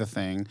deny the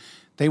thing,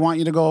 they want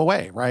you to go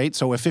away, right?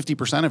 So if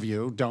 50% of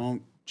you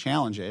don't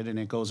challenge it and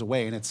it goes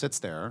away and it sits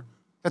there,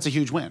 that's a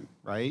huge win,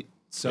 right?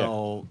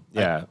 So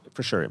yeah,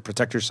 for sure.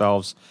 Protect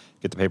yourselves,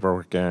 get the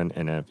paperwork in,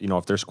 and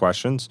if there's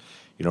questions,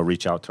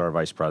 reach out to our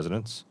vice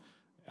presidents.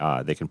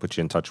 They can put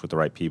you in touch with the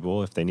right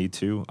people if they need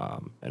to,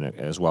 and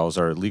as well as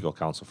our legal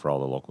counsel for all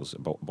the locals,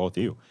 both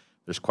of you.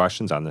 There's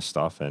questions on this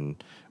stuff,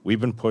 and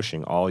we've been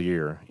pushing all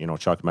year.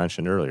 Chuck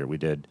mentioned earlier, we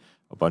did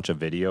a bunch of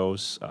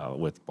videos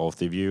with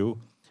both of you.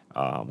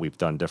 We've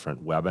done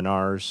different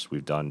webinars.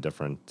 We've done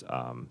different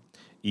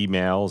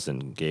emails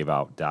and gave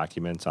out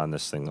documents on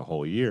this thing the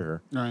whole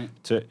year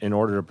in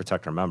order to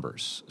protect our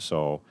members.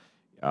 So,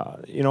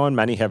 and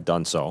many have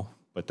done so,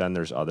 but then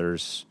there's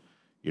others,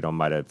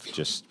 might have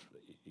just,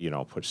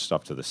 put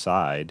stuff to the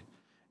side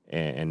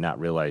and not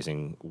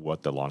realizing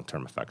what the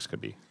long-term effects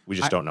could be. We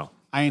just don't know.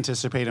 I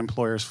anticipate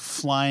employers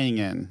flying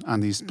in on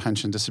these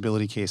pension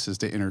disability cases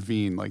to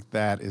intervene. Like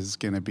that is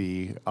going to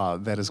be more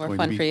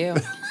fun for you.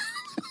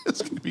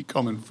 It's going to be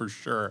coming for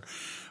sure.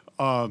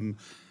 That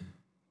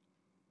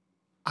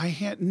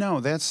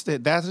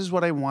is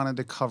what I wanted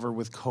to cover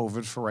with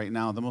COVID for right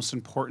now. The most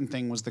important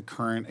thing was the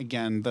current,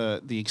 again,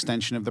 the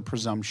extension of the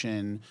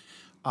presumption,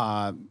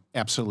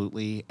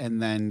 absolutely,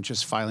 and then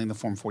just filing the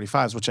Form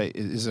 45s, which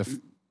is a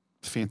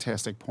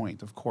fantastic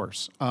point, of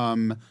course.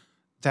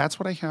 That's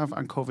what I have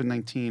on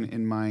COVID-19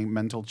 in my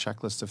mental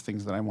checklist of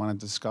things that I want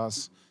to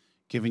discuss,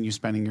 given you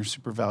spending your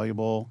super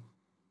valuable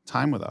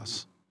time with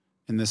us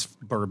in this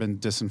bourbon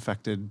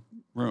disinfected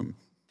room.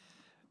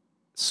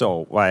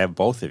 So I have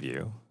both of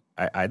you.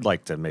 I'd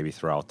like to maybe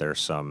throw out there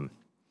some,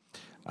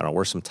 I don't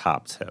know, some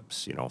top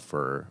tips,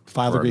 for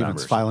file the grievance,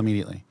 members. file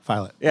immediately,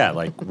 file it. Yeah,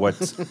 like what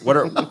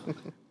are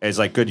as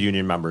like good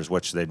union members,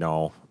 what should they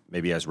know?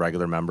 Maybe as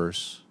regular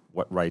members,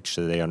 what rights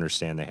should they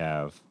understand they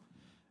have?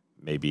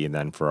 Maybe, and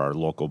then for our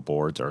local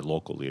boards, our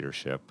local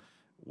leadership,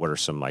 what are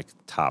some like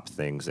top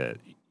things that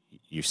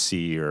you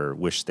see or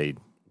wish they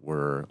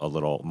were a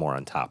little more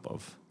on top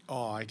of?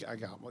 Oh, I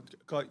got one.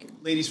 Go,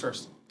 ladies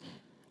first.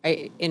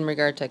 In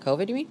regard to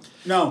COVID, you mean?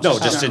 No,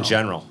 just in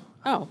general.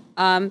 Oh,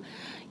 a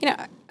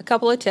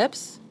couple of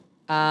tips.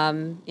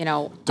 Don't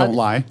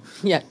lie.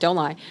 Yeah, don't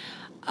lie.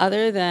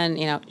 Other than,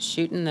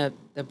 shooting the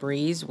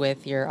breeze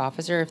with your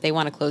officer, if they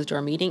want a closed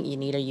door meeting, you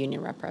need a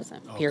union rep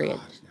present, period.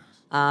 Gosh,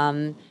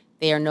 yes.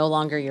 They are no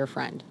longer your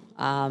friend.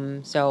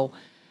 So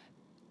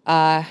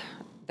don't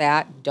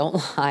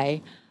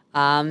lie.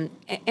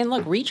 And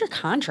look, read your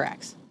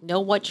contracts. Know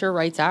what your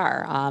rights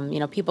are.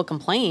 People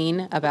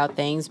complain about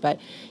things, but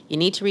you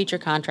need to read your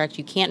contract.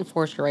 You can't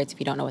enforce your rights if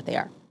you don't know what they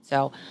are.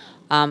 So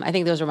I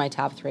think those are my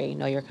top three.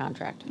 Know your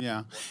contract.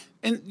 Yeah.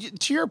 And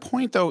to your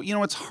point, though,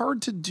 it's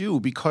hard to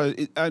do because,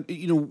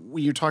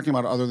 when you're talking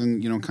about other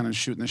than, kind of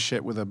shooting the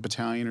shit with a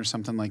battalion or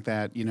something like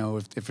that,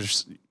 if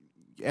it's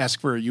ask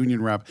for a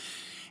union rep.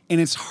 And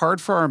it's hard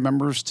for our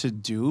members to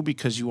do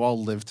because you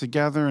all live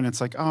together and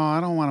it's like, oh, I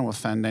don't want to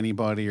offend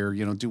anybody or,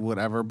 do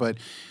whatever. But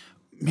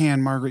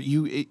man, Margaret,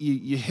 you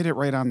hit it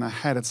right on the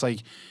head. It's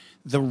like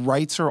the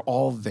rights are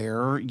all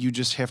there. You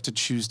just have to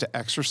choose to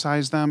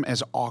exercise them,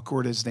 as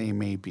awkward as they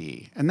may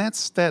be. And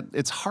that's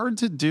it's hard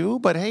to do,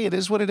 but hey, it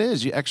is what it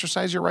is. You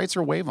exercise your rights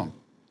or waive them.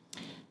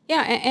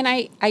 Yeah, and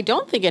I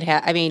don't think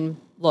it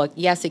look,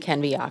 yes, it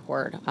can be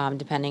awkward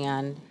depending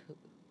on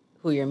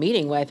who you're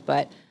meeting with,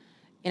 but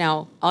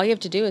all you have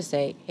to do is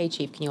say, hey,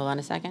 Chief, can you hold on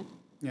a second?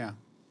 Yeah.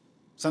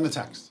 Send a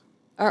text.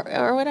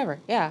 Or whatever,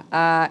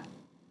 yeah.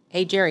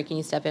 Hey, Jerry, can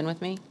you step in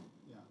with me?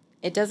 Yeah.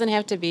 It doesn't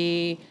have to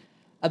be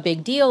a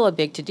big deal, a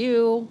big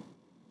to-do.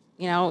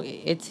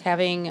 It's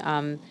having,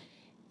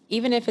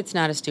 even if it's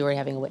not a steward,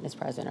 having a witness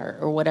present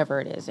or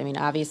whatever it is. I mean,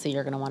 obviously,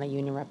 you're going to want a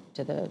union rep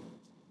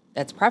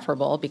that's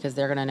preferable because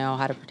they're going to know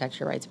how to protect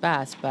your rights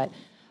best. But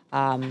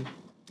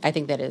I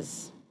think that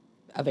is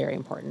a very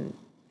important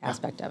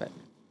aspect of it.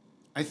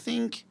 I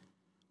think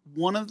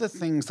one of the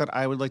things that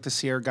I would like to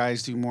see our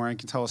guys do more, I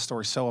can tell a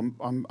story. So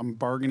I'm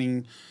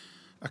bargaining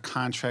a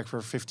contract for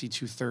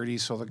 5230.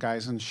 So the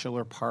guys in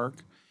Schiller Park,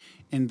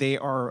 and they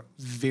are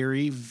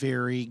very,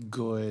 very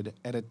good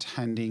at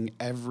attending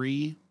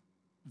every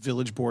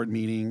village board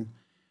meeting,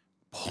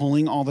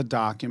 pulling all the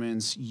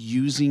documents,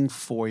 using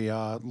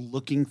FOIA,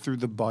 looking through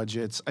the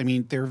budgets. I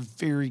mean, they're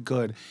very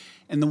good.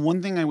 And the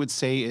one thing I would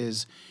say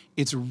is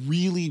it's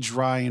really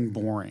dry and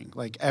boring.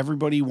 Like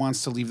everybody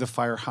wants to leave the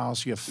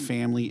firehouse. You have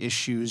family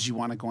issues. You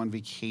want to go on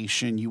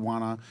vacation. You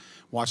want to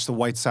watch the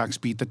White Sox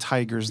beat the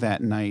Tigers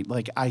that night.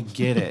 Like I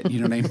get it.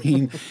 You know what I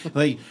mean?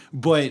 Like,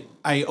 but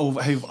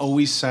I've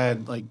always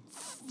said like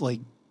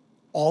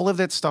all of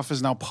that stuff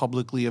is now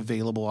publicly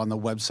available on the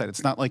website.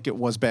 It's not like it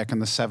was back in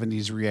the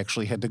 70s where you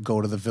actually had to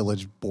go to the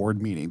village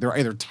board meeting. They're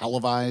either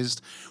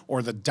televised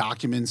or the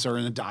documents are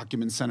in a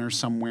document center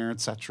somewhere, et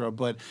cetera.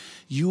 But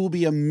you will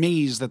be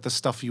amazed at the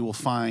stuff you will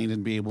find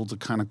and be able to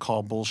kind of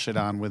call bullshit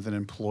on with an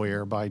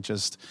employer by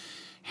just,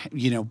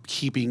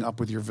 keeping up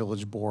with your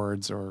village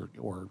boards or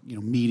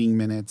meeting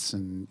minutes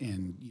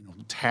and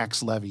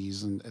tax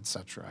levies and et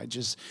cetera.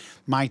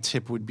 My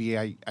tip would be,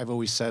 I've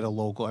always said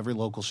every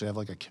local should have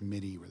like a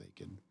committee where they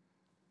could,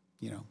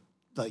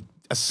 like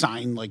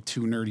assign like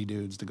 2 nerdy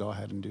dudes to go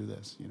ahead and do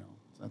this.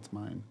 That's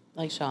mine.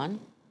 Like Sean?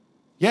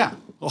 Yeah,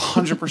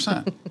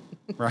 100%.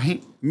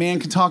 Right? Man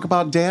can talk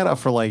about data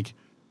for like,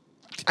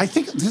 I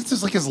think this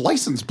is like his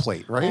license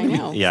plate, right? I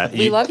know. Yeah,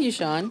 We love you,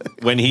 Sean.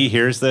 When he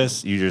hears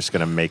this, you're just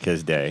going to make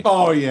his day.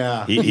 Oh,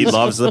 yeah. He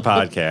loves the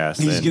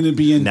podcast. He's and going to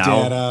be in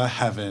now- data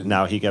heaven.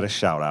 Now he got a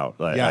shout out.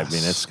 Yes. I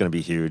mean, it's going to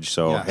be huge.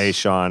 So, Yes. hey,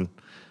 Sean,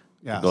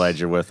 Yes. glad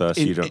you're with us.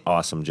 You did an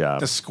awesome job.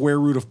 The square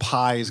root of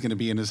pi is going to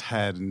be in his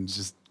head, and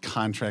just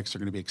contracts are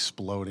going to be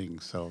exploding.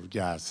 So,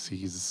 yes,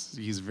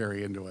 he's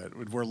very into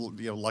it. We're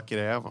lucky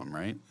to have him,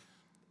 right?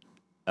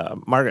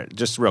 Margaret,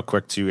 just real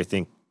quick, too, I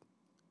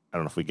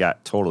don't know if we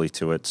got totally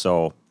to it.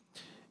 So,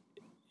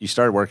 you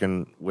started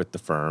working with the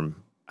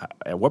firm.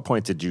 At what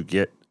point did you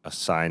get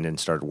assigned and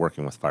started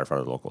working with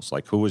firefighter locals?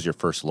 Like, who was your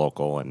first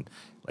local, and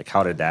like,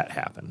 how did that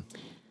happen?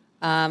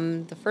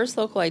 The first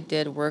local I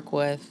did work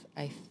with,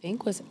 I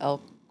think, was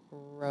Elk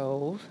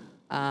Grove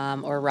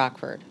or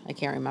Rockford. I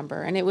can't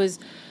remember. And it was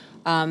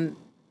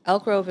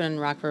Elk Grove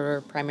and Rockford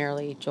were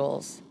primarily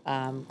Joel's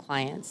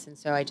clients. And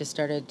so I just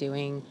started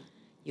doing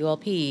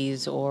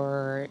ULPs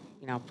or,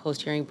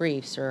 post-hearing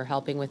briefs or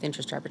helping with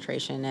interest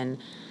arbitration. And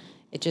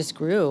it just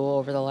grew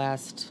over the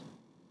last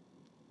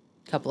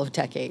couple of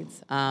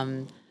decades.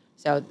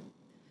 So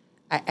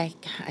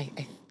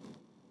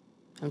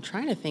I'm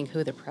trying to think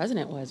who the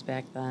president was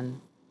back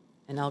then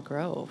in Elk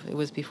Grove. It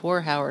was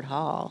before Howard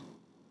Hall.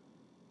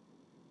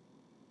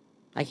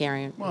 I can't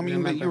remember. Well, I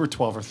mean, you were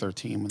 12 or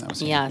 13 when that was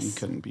happening. Yes. You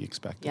couldn't be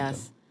expected.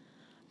 Yes.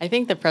 I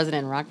think the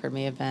president in Rockford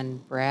may have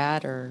been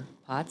Brad or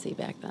Potsy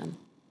back then.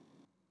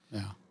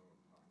 Yeah.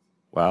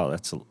 Wow,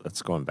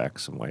 that's going back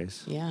some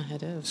ways. Yeah,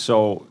 it is.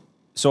 So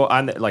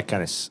on the, like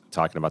kind of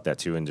talking about that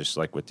too, and just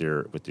like with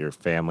your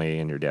family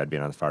and your dad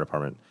being on the fire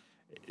department,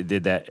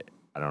 did that?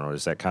 I don't know.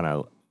 Is that kind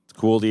of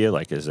cool to you?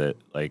 Like, is it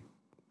like,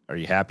 are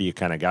you happy you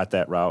kind of got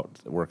that route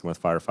working with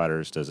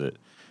firefighters? Does it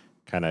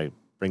kind of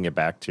bring you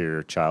back to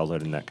your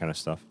childhood and that kind of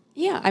stuff?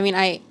 Yeah, I mean,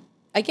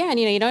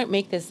 you don't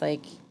make this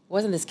like, it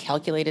wasn't this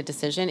calculated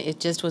decision. It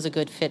just was a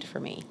good fit for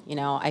me.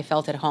 I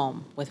felt at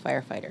home with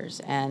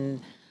firefighters,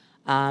 and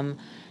I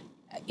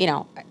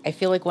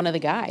feel like one of the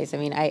guys. I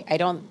mean, I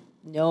don't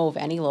know of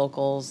any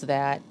locals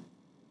that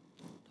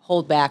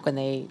hold back when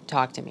they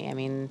talk to me. I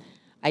mean,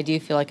 I do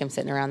feel like I'm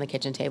sitting around the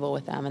kitchen table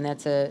with them, and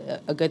that's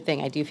a good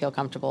thing. I do feel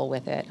comfortable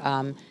with it.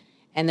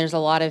 And there's a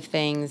lot of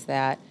things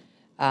that,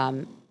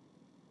 our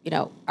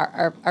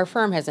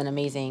firm has an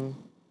amazing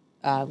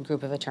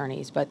group of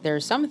attorneys, but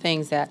there's some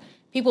things that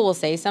people will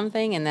say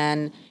something, and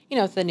then, the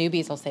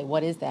newbies will say,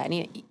 what is that?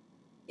 And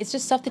it's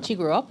just stuff that you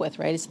grew up with,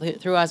 right? It's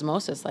through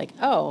osmosis, like,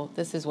 oh,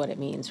 this is what it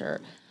means.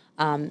 Or,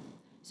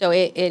 so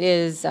it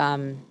is,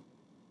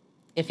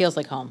 it feels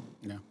like home.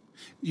 Yeah.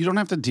 You don't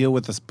have to deal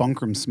with this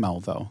bunkroom smell,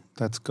 though.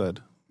 That's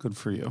good. Good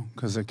for you,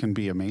 because it can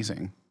be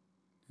amazing.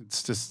 It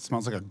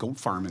smells like a goat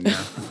farm in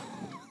there.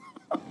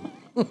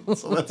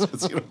 So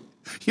that's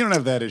you don't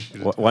have that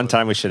issue. One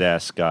time we should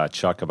ask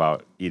Chuck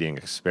about eating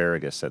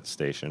asparagus at the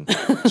station.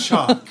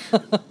 Chuck.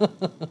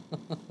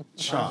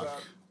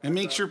 It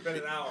makes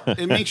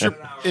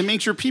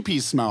your pee-pee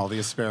smell, the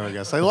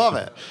asparagus. I love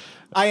it.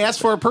 I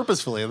asked for it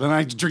purposefully, and then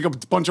I drink a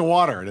bunch of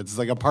water, and it's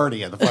like a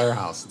party at the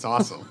firehouse. It's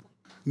awesome.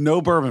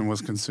 No bourbon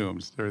was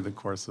consumed during the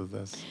course of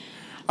this.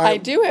 I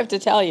do have to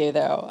tell you,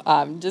 though,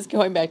 just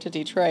going back to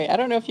Detroit, I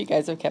don't know if you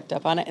guys have kept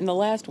up on it. In the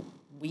last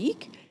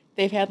week,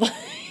 they've had like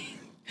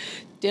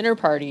dinner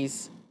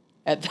parties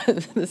at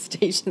the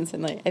stations,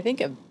 and like I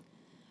think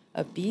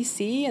a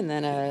BC and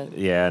then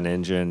an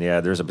engine. Yeah,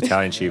 there's a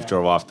battalion chief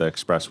drove off the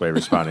expressway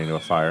responding to a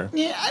fire.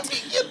 Yeah, I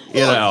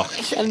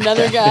mean,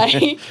 another guy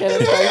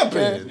hit a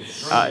tractor.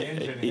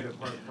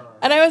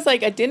 And I was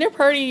like, a dinner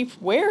party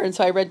where? And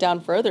so I read down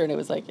further, and it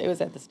was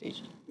at the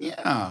station.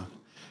 Yeah.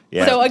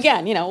 Yeah. So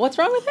again, what's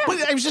wrong with that?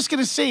 But I was just going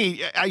to say,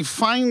 I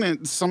find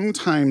that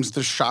sometimes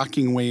the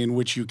shocking way in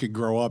which you could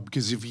grow up,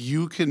 because if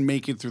you can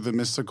make it through the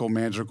mystical,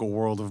 magical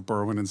world of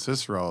Berwyn and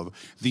Cicero,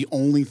 the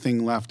only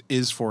thing left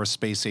is for a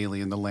space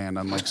alien to land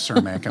on like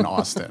Cermak and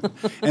Austin.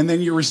 And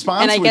then your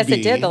response would be... And I guess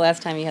it did the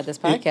last time you had this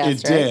podcast,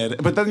 It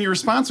did. But then your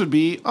response would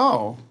be,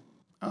 all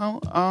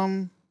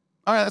right,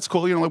 that's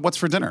cool. Like, what's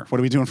for dinner? What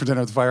are we doing for dinner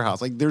at the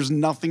firehouse? Like, there's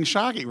nothing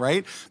shocking,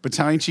 right?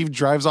 Battalion chief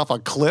drives off a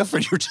cliff,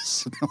 and you're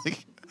just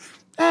like...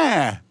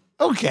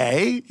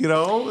 okay,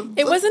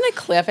 It wasn't a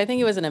cliff. I think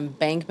it was an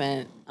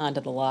embankment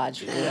onto the lodge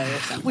freeway or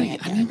something.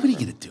 What are you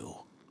going to do?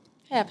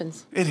 It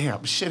happens. It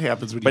happens. Shit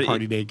happens when you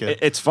party naked.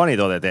 It's funny,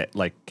 though, that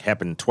like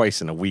happened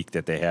twice in a week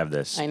that they have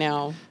this, I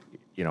know.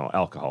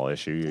 Alcohol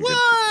issue. What?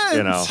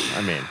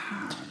 I mean...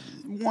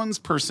 One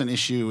person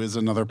issue is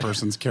another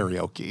person's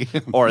karaoke.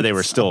 Or they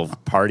were still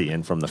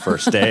partying from the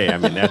first day. I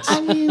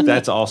mean,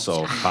 that's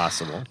also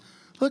possible.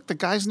 look, the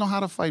guys know how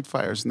to fight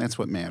fires, and that's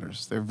what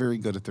matters. They're very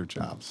good at their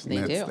jobs. And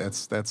They do.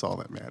 That's all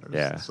that matters.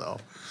 Yeah. So,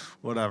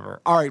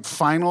 whatever. All right,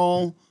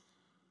 final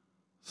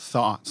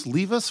thoughts.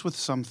 Leave us with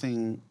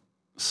something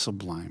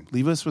sublime.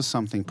 Leave us with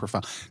something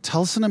profound.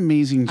 Tell us an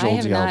amazing I Joel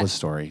have D'Alba not-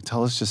 story.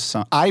 Tell us just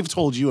some. I've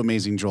told you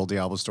amazing Joel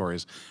D'Alba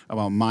stories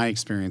about my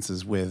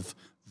experiences with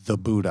the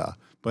Buddha,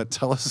 but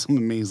tell us some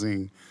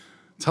amazing.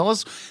 Tell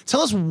us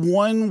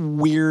one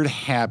weird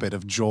habit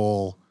of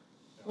Joel.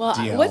 Well,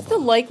 D'Alba. what's the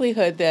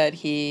likelihood that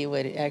he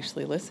would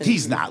actually listen?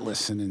 He's not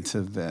listening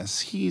to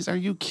this. Are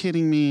you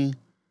kidding me?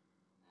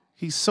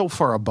 He's so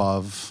far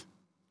above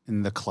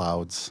in the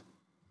clouds.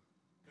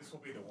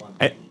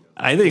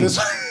 I think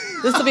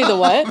This will be the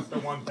what? The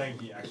one thing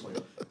he actually.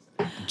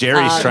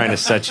 Jerry's trying to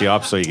set you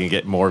up so you can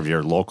get more of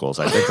your locals.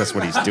 I think that's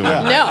what he's doing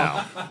right No.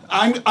 now.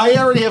 I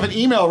already have an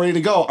email ready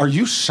to go. Are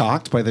you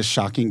shocked by the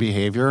shocking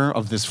behavior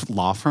of this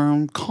law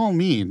firm? Call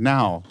me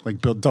now. Like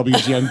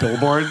WGN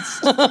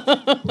billboards.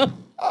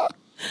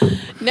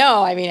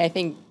 No, I mean, I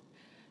think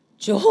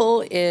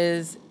Joel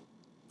is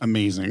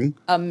Amazing.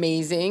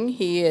 amazing.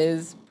 He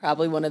is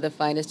probably one of the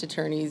finest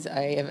attorneys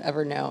I have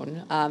ever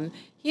known.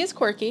 He is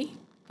quirky,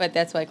 but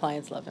that's why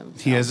clients love him.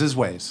 He has his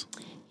ways.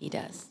 He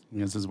does.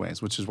 He has his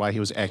ways, which is why he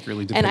was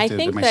accurately depicted And I in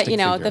think my that, stick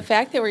figure. the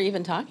fact that we're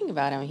even talking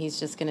about him, he's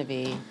just going to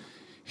be,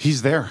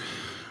 He's there.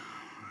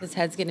 his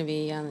head's going to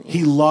be on.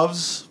 He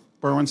loves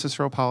Berwyn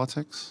Cicero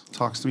politics.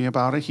 Talks to me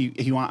about it.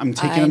 I'm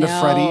taking I him to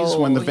Freddy's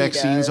when the know, he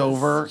vaccine's does.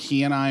 over.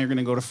 He and I are going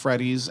to go to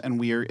Freddy's, and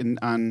we are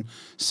on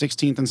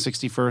 16th and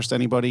 61st.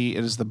 Anybody,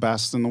 it is the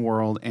best in the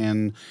world,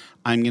 and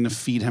I'm going to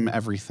feed him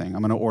everything.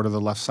 I'm going to order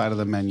the left side of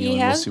the menu, He and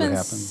we'll has see what been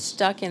happens.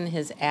 stuck in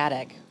his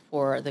attic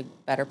for the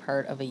better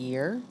part of a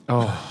year.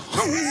 Oh,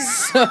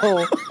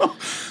 So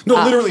no,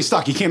 literally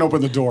stuck. He can't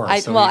open the door.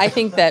 so I he-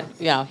 think that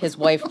his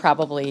wife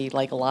probably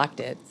locked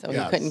it, so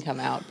Yes. he couldn't come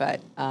out. But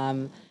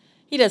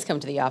he does come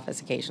to the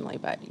office occasionally.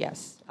 But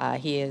yes,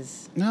 he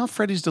is. now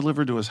Freddy's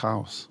delivered to his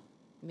house.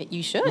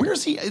 You should.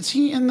 Where's he? Is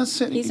he in the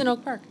city? He's in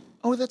Oak Park.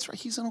 Oh, that's right.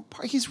 He's in Oak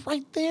Park. He's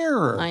right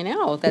there. I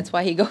know. That's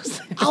why he goes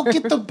there. I'll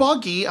get the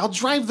buggy. I'll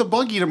drive the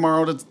buggy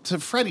tomorrow to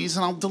Freddy's,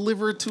 and I'll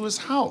deliver it to his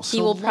house. He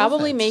He'll will love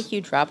probably it. make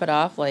you drop it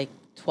off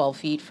 12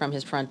 feet from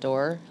his front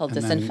door. He'll And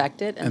then-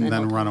 disinfect it and, then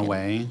he'll run take it.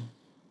 away.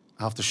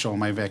 I'll have to show him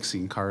my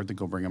vaccine card to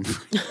go bring him.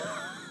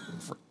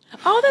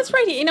 Oh, that's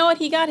right. You know what?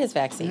 He got his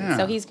vaccine, Yeah.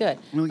 so he's good.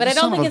 I'm like, But you I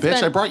don't son think of a it's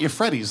bitch. been. I brought you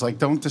Freddy's.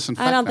 Don't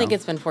disinfect. I don't think them.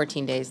 it's been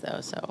 14 days though.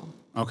 So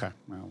Okay.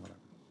 Well, whatever.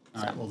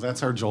 All right. Well,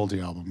 that's our Joel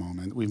D'Alba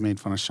moment. We've made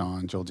fun of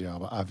Sean, Joel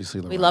D'Alba,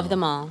 obviously. we love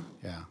them all.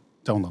 Yeah.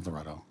 Don't love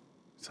Loretto.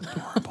 It's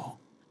adorable.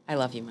 I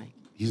love you, Mike.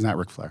 He's not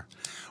Ric Flair.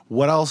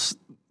 What else?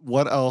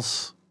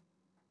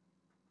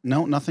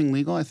 No, nothing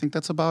legal. I think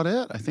that's about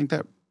it. I think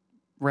that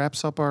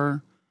wraps up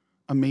our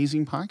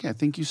amazing podcast.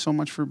 Thank you so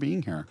much for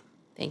being here.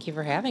 Thank you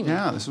for having me.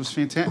 Yeah, this was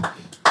fantastic.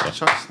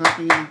 Chuck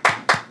snapping in.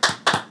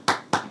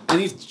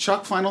 Any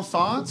Chuck final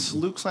thoughts?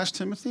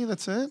 Luke/Timothy.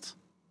 That's it.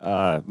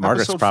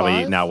 Margaret's Episode probably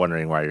 5? now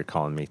wondering why you're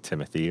calling me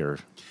Timothy or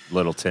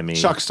Little Timmy.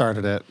 Chuck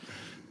started it.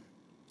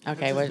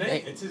 Okay.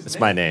 It's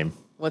my name.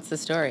 What's the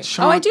story?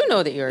 Sean- Oh, I do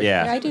know that you're.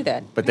 Yeah. I do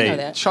that. But I know they-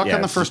 that. Chuck Yeah,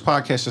 on the it's- first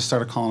podcast just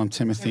started calling him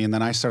Timothy, and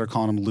then I started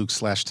calling him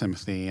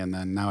Luke/Timothy, and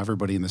then now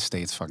everybody in the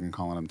States fucking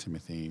calling him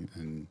Timothy,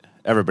 and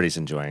Everybody's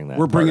enjoying that.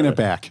 we're part bringing of it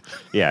back.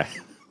 Yeah.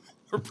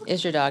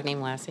 Is your dog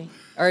named Lassie?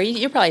 Or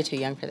you're probably too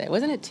young for that.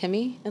 Wasn't it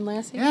Timmy and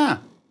Lassie? Yeah.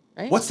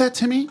 Right? What's that,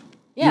 Timmy?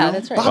 Yeah,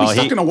 that's right. Bobby Well,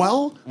 stuck he- in a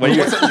well? Well,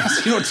 What's that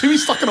last? Timmy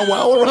stuck in a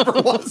well or whatever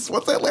it was.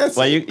 What's that last?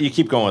 Well, you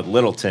keep going with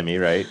Little Timmy,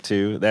 right?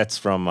 Too. That's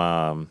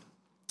from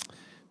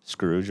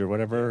Scrooge or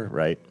whatever,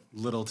 right?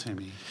 Little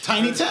Timmy.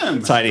 Tiny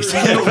Tim. Tiny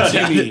Little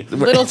Timmy.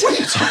 Little Timmy.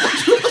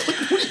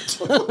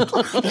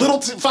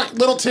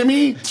 Little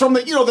Timmy. It's from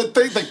the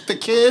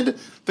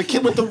the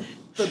kid with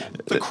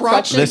the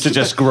crutch. This is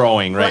just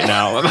growing right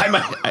now.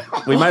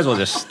 We might as well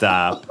just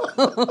stop.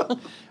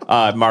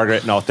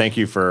 Margaret, no, thank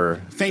you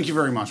for. Thank you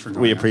very much for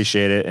joining We us.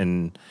 appreciate it,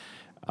 and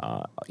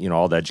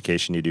all the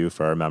education you do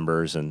for our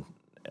members, and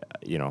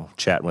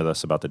chatting with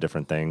us about the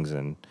different things,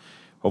 and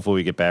hopefully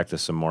we get back to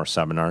some more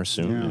seminars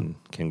soon and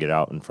can get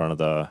out in front of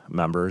the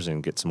members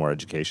and get some more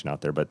education out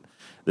there. But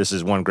this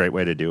is one great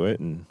way to do it,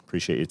 and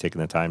appreciate you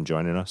taking the time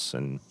joining us.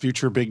 And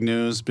Future big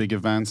news, big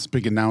events,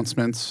 big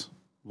announcements.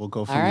 We'll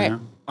go from All right. there.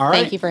 All right.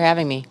 Thank you for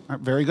having me. All right,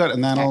 very good.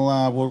 And then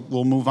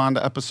we'll move on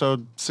to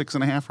episode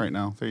 6.5 right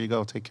now. There you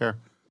go. Take care.